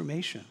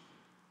transformation.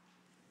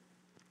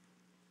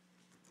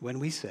 When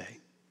we say,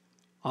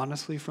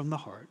 honestly from the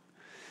heart,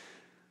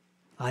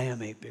 I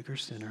am a bigger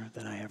sinner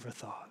than I ever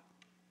thought.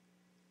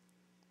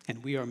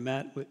 And we are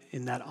met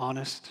in that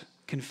honest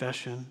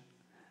confession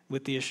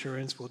with the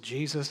assurance, well,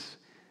 Jesus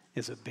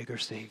is a bigger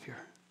Savior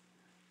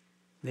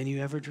than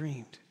you ever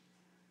dreamed.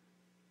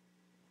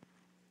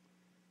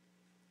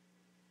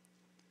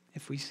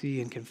 If we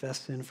see and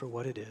confess sin for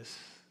what it is,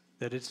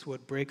 that it's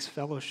what breaks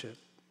fellowship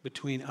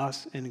between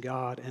us and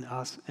God and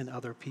us and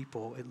other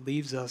people, it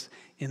leaves us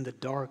in the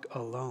dark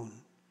alone,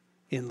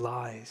 in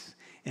lies.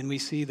 And we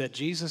see that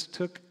Jesus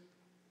took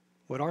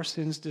what our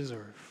sins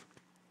deserve,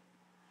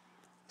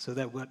 so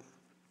that what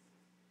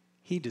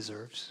he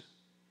deserves,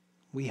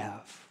 we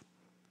have.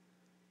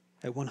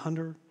 A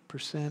 100%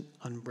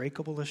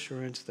 unbreakable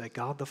assurance that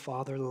God the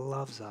Father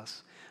loves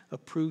us,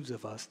 approves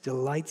of us,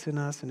 delights in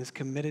us, and is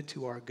committed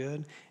to our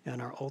good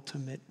and our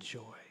ultimate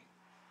joy.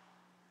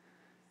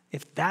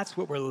 If that's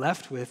what we're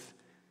left with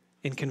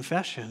in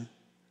confession,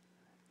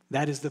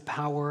 that is the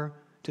power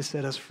to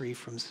set us free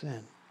from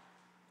sin.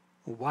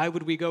 Why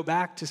would we go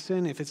back to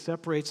sin if it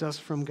separates us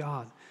from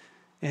God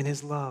and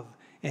his love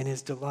and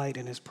his delight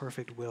and his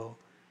perfect will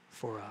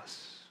for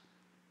us?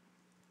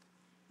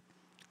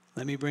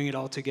 Let me bring it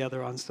all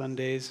together on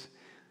Sundays.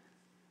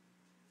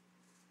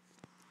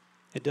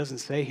 It doesn't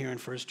say here in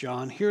 1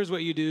 John, here's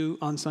what you do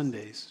on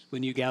Sundays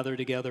when you gather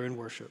together and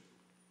worship.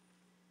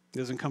 It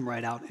doesn't come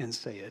right out and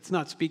say it. It's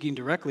not speaking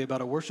directly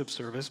about a worship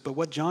service, but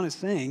what John is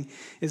saying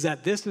is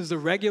that this is the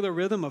regular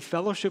rhythm of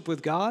fellowship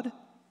with God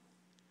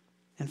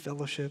and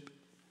fellowship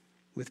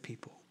with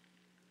people.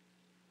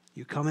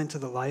 You come into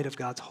the light of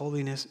God's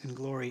holiness and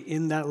glory.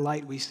 In that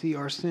light, we see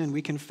our sin.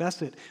 We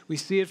confess it. We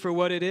see it for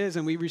what it is,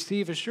 and we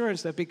receive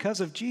assurance that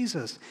because of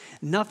Jesus,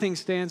 nothing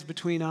stands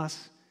between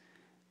us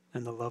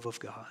and the love of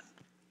God.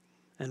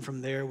 And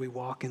from there, we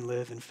walk and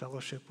live in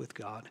fellowship with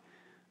God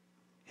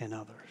and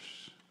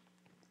others.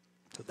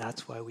 So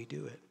that's why we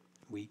do it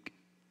week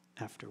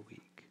after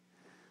week.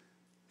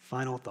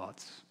 Final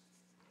thoughts.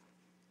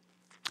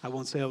 I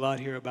won't say a lot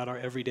here about our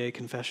everyday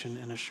confession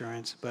and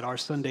assurance, but our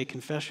Sunday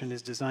confession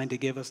is designed to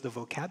give us the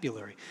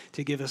vocabulary,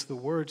 to give us the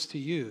words to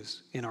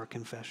use in our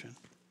confession,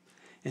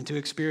 and to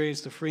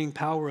experience the freeing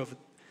power of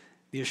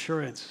the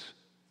assurance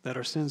that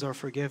our sins are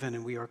forgiven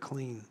and we are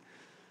clean.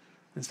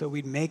 And so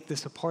we'd make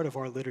this a part of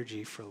our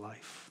liturgy for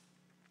life.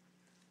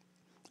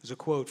 There's a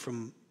quote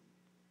from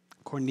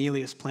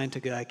Cornelius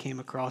Plantinga I came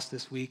across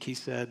this week. He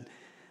said,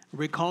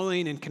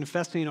 recalling and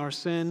confessing our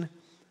sin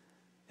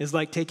is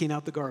like taking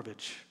out the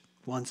garbage.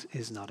 Once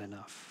is not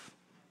enough.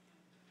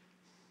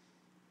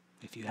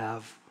 If you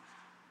have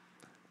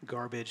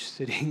garbage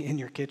sitting in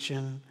your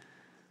kitchen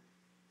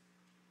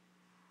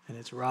and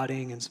it's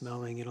rotting and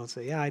smelling, you don't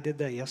say, yeah, I did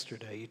that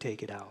yesterday. You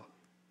take it out.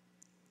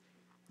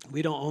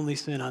 We don't only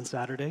sin on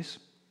Saturdays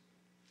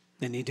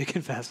and need to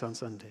confess on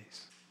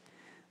Sundays.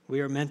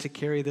 We are meant to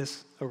carry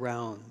this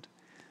around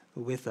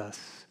with us,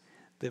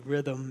 the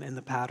rhythm and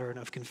the pattern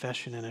of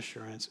confession and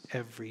assurance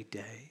every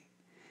day,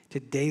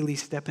 to daily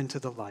step into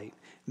the light.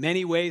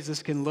 Many ways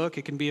this can look.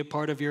 It can be a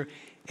part of your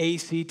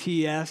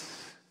ACTS,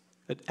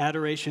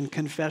 adoration,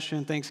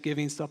 confession,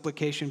 thanksgiving,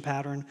 supplication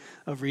pattern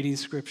of reading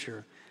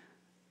Scripture.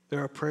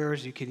 There are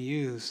prayers you can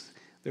use.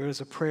 There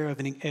is a prayer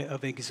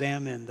of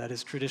examine that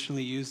is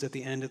traditionally used at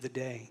the end of the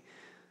day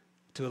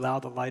to allow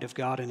the light of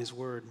God and his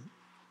word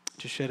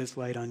to shed its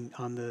light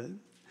on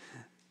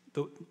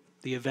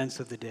the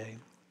events of the day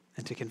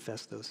and to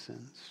confess those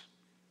sins.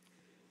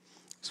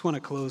 I just want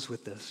to close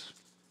with this.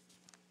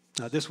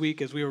 This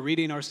week, as we were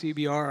reading our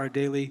CBR, our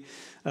daily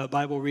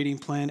Bible reading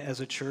plan as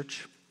a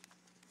church,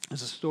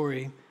 there's a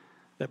story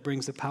that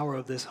brings the power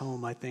of this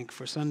home, I think,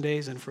 for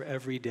Sundays and for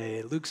every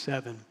day. Luke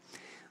 7,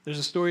 there's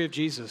a story of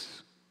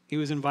Jesus. He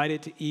was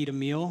invited to eat a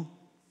meal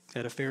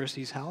at a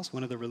Pharisee's house,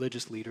 one of the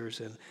religious leaders.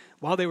 And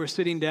while they were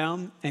sitting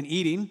down and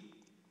eating,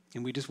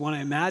 And we just want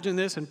to imagine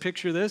this and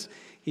picture this.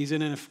 He's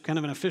in kind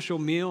of an official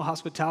meal.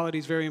 Hospitality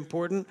is very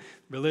important.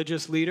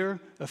 Religious leader,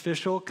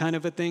 official kind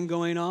of a thing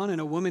going on. And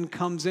a woman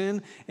comes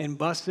in and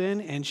busts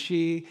in, and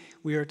she,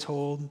 we are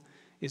told,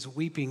 is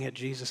weeping at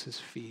Jesus'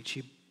 feet.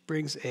 She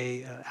brings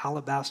a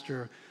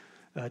alabaster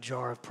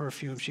jar of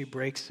perfume. She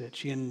breaks it.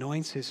 She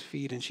anoints his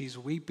feet, and she's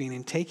weeping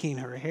and taking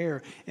her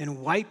hair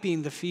and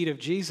wiping the feet of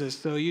Jesus.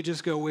 So you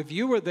just go, if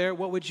you were there,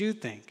 what would you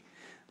think?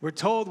 We're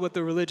told what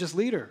the religious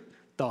leader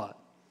thought.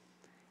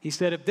 He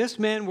said, if this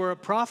man were a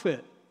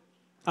prophet,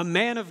 a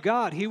man of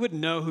God, he would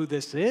know who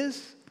this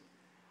is.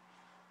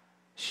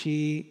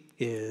 She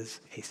is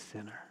a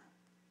sinner.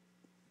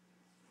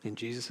 And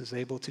Jesus is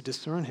able to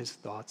discern his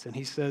thoughts. And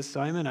he says,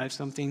 Simon, I have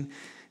something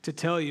to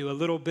tell you, a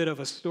little bit of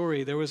a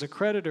story. There was a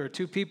creditor.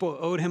 2 people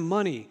owed him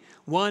money.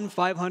 One,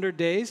 500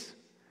 days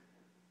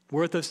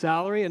worth of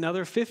salary,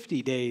 another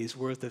 50 days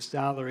worth of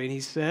salary. And he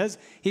says,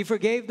 he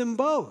forgave them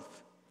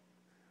both.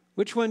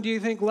 Which one do you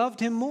think loved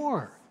him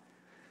more?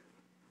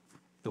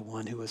 The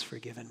one who was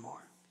forgiven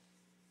more.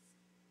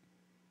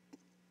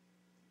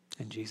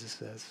 And Jesus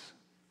says,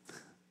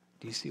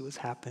 do you see what's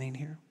happening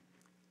here?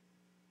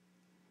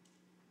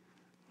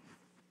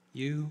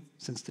 You,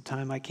 since the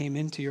time I came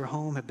into your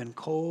home, have been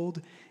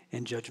cold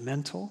and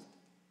judgmental.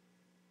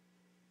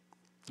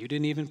 You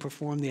didn't even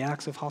perform the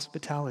acts of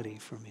hospitality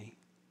for me.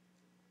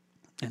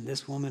 And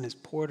this woman has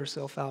poured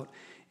herself out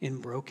in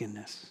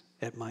brokenness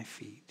at my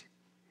feet.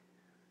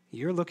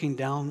 You're looking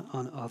down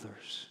on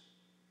others,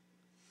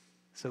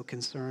 so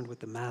concerned with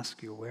the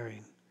mask you're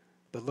wearing.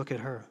 But look at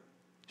her.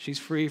 She's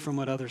free from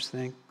what others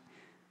think,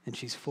 and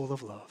she's full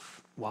of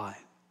love. Why?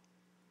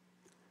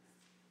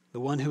 The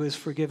one who is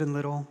forgiven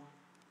little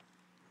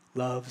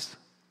loves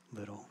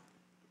little.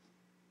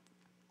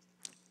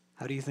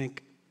 How do you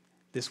think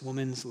this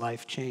woman's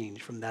life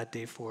changed from that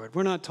day forward?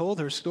 We're not told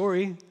her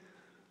story,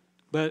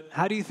 but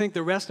how do you think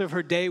the rest of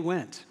her day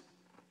went?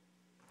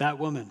 That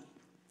woman.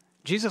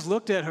 Jesus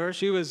looked at her.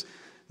 She was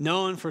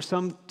known for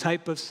some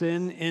type of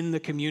sin in the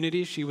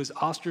community. She was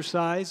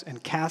ostracized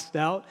and cast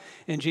out.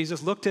 And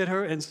Jesus looked at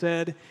her and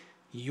said,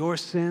 your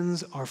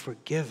sins are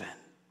forgiven.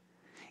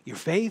 Your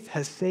faith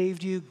has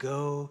saved you.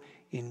 Go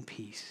in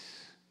peace.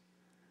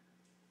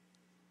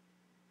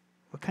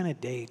 What kind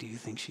of day do you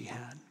think she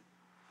had?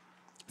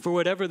 For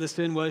whatever the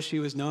sin was she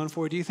was known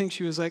for, do you think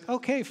she was like,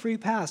 okay, free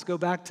pass, go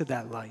back to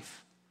that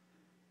life?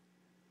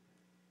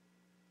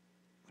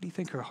 What do you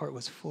think her heart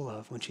was full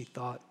of when she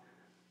thought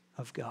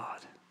of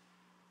God?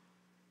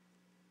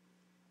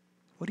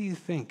 What do you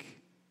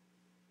think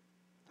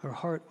her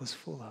heart was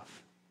full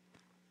of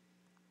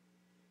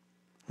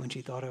when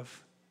she thought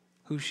of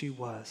who she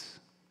was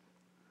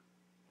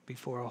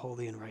before a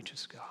holy and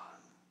righteous God?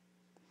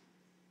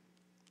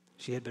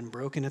 She had been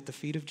broken at the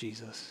feet of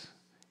Jesus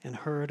and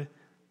heard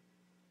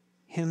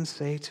him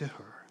say to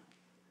her,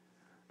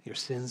 your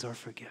sins are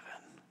forgiven.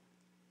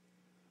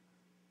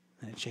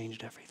 And it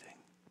changed everything.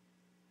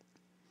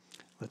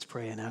 Let's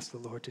pray and ask the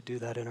Lord to do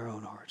that in our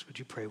own hearts. Would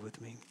you pray with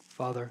me?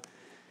 Father,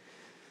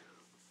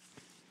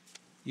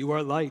 you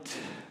are light.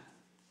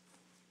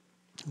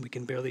 We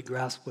can barely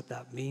grasp what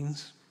that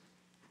means.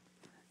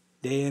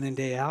 Day in and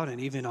day out, and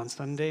even on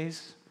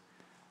Sundays,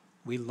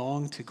 we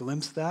long to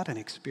glimpse that and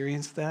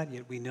experience that,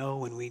 yet we know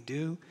when we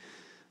do,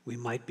 we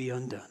might be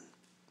undone.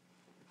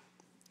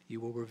 You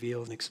will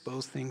reveal and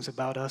expose things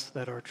about us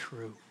that are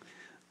true.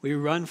 We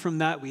run from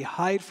that. We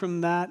hide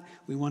from that.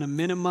 We want to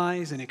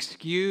minimize and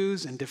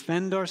excuse and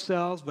defend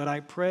ourselves, but I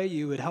pray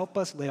you would help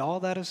us lay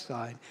all that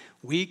aside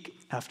week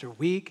after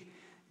week,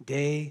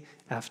 day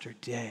after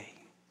day,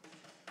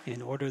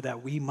 in order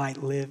that we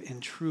might live in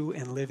true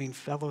and living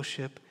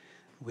fellowship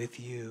with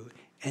you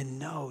and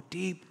know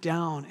deep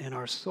down in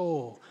our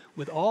soul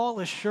with all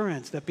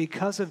assurance that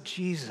because of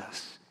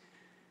Jesus,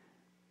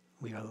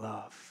 we are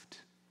loved.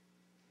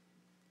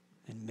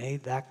 And may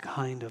that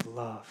kind of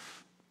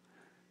love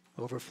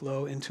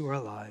overflow into our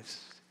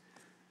lives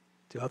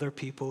to other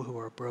people who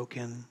are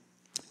broken,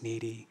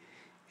 needy,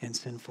 and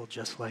sinful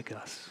just like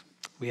us.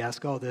 We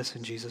ask all this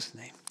in Jesus'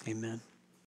 name. Amen.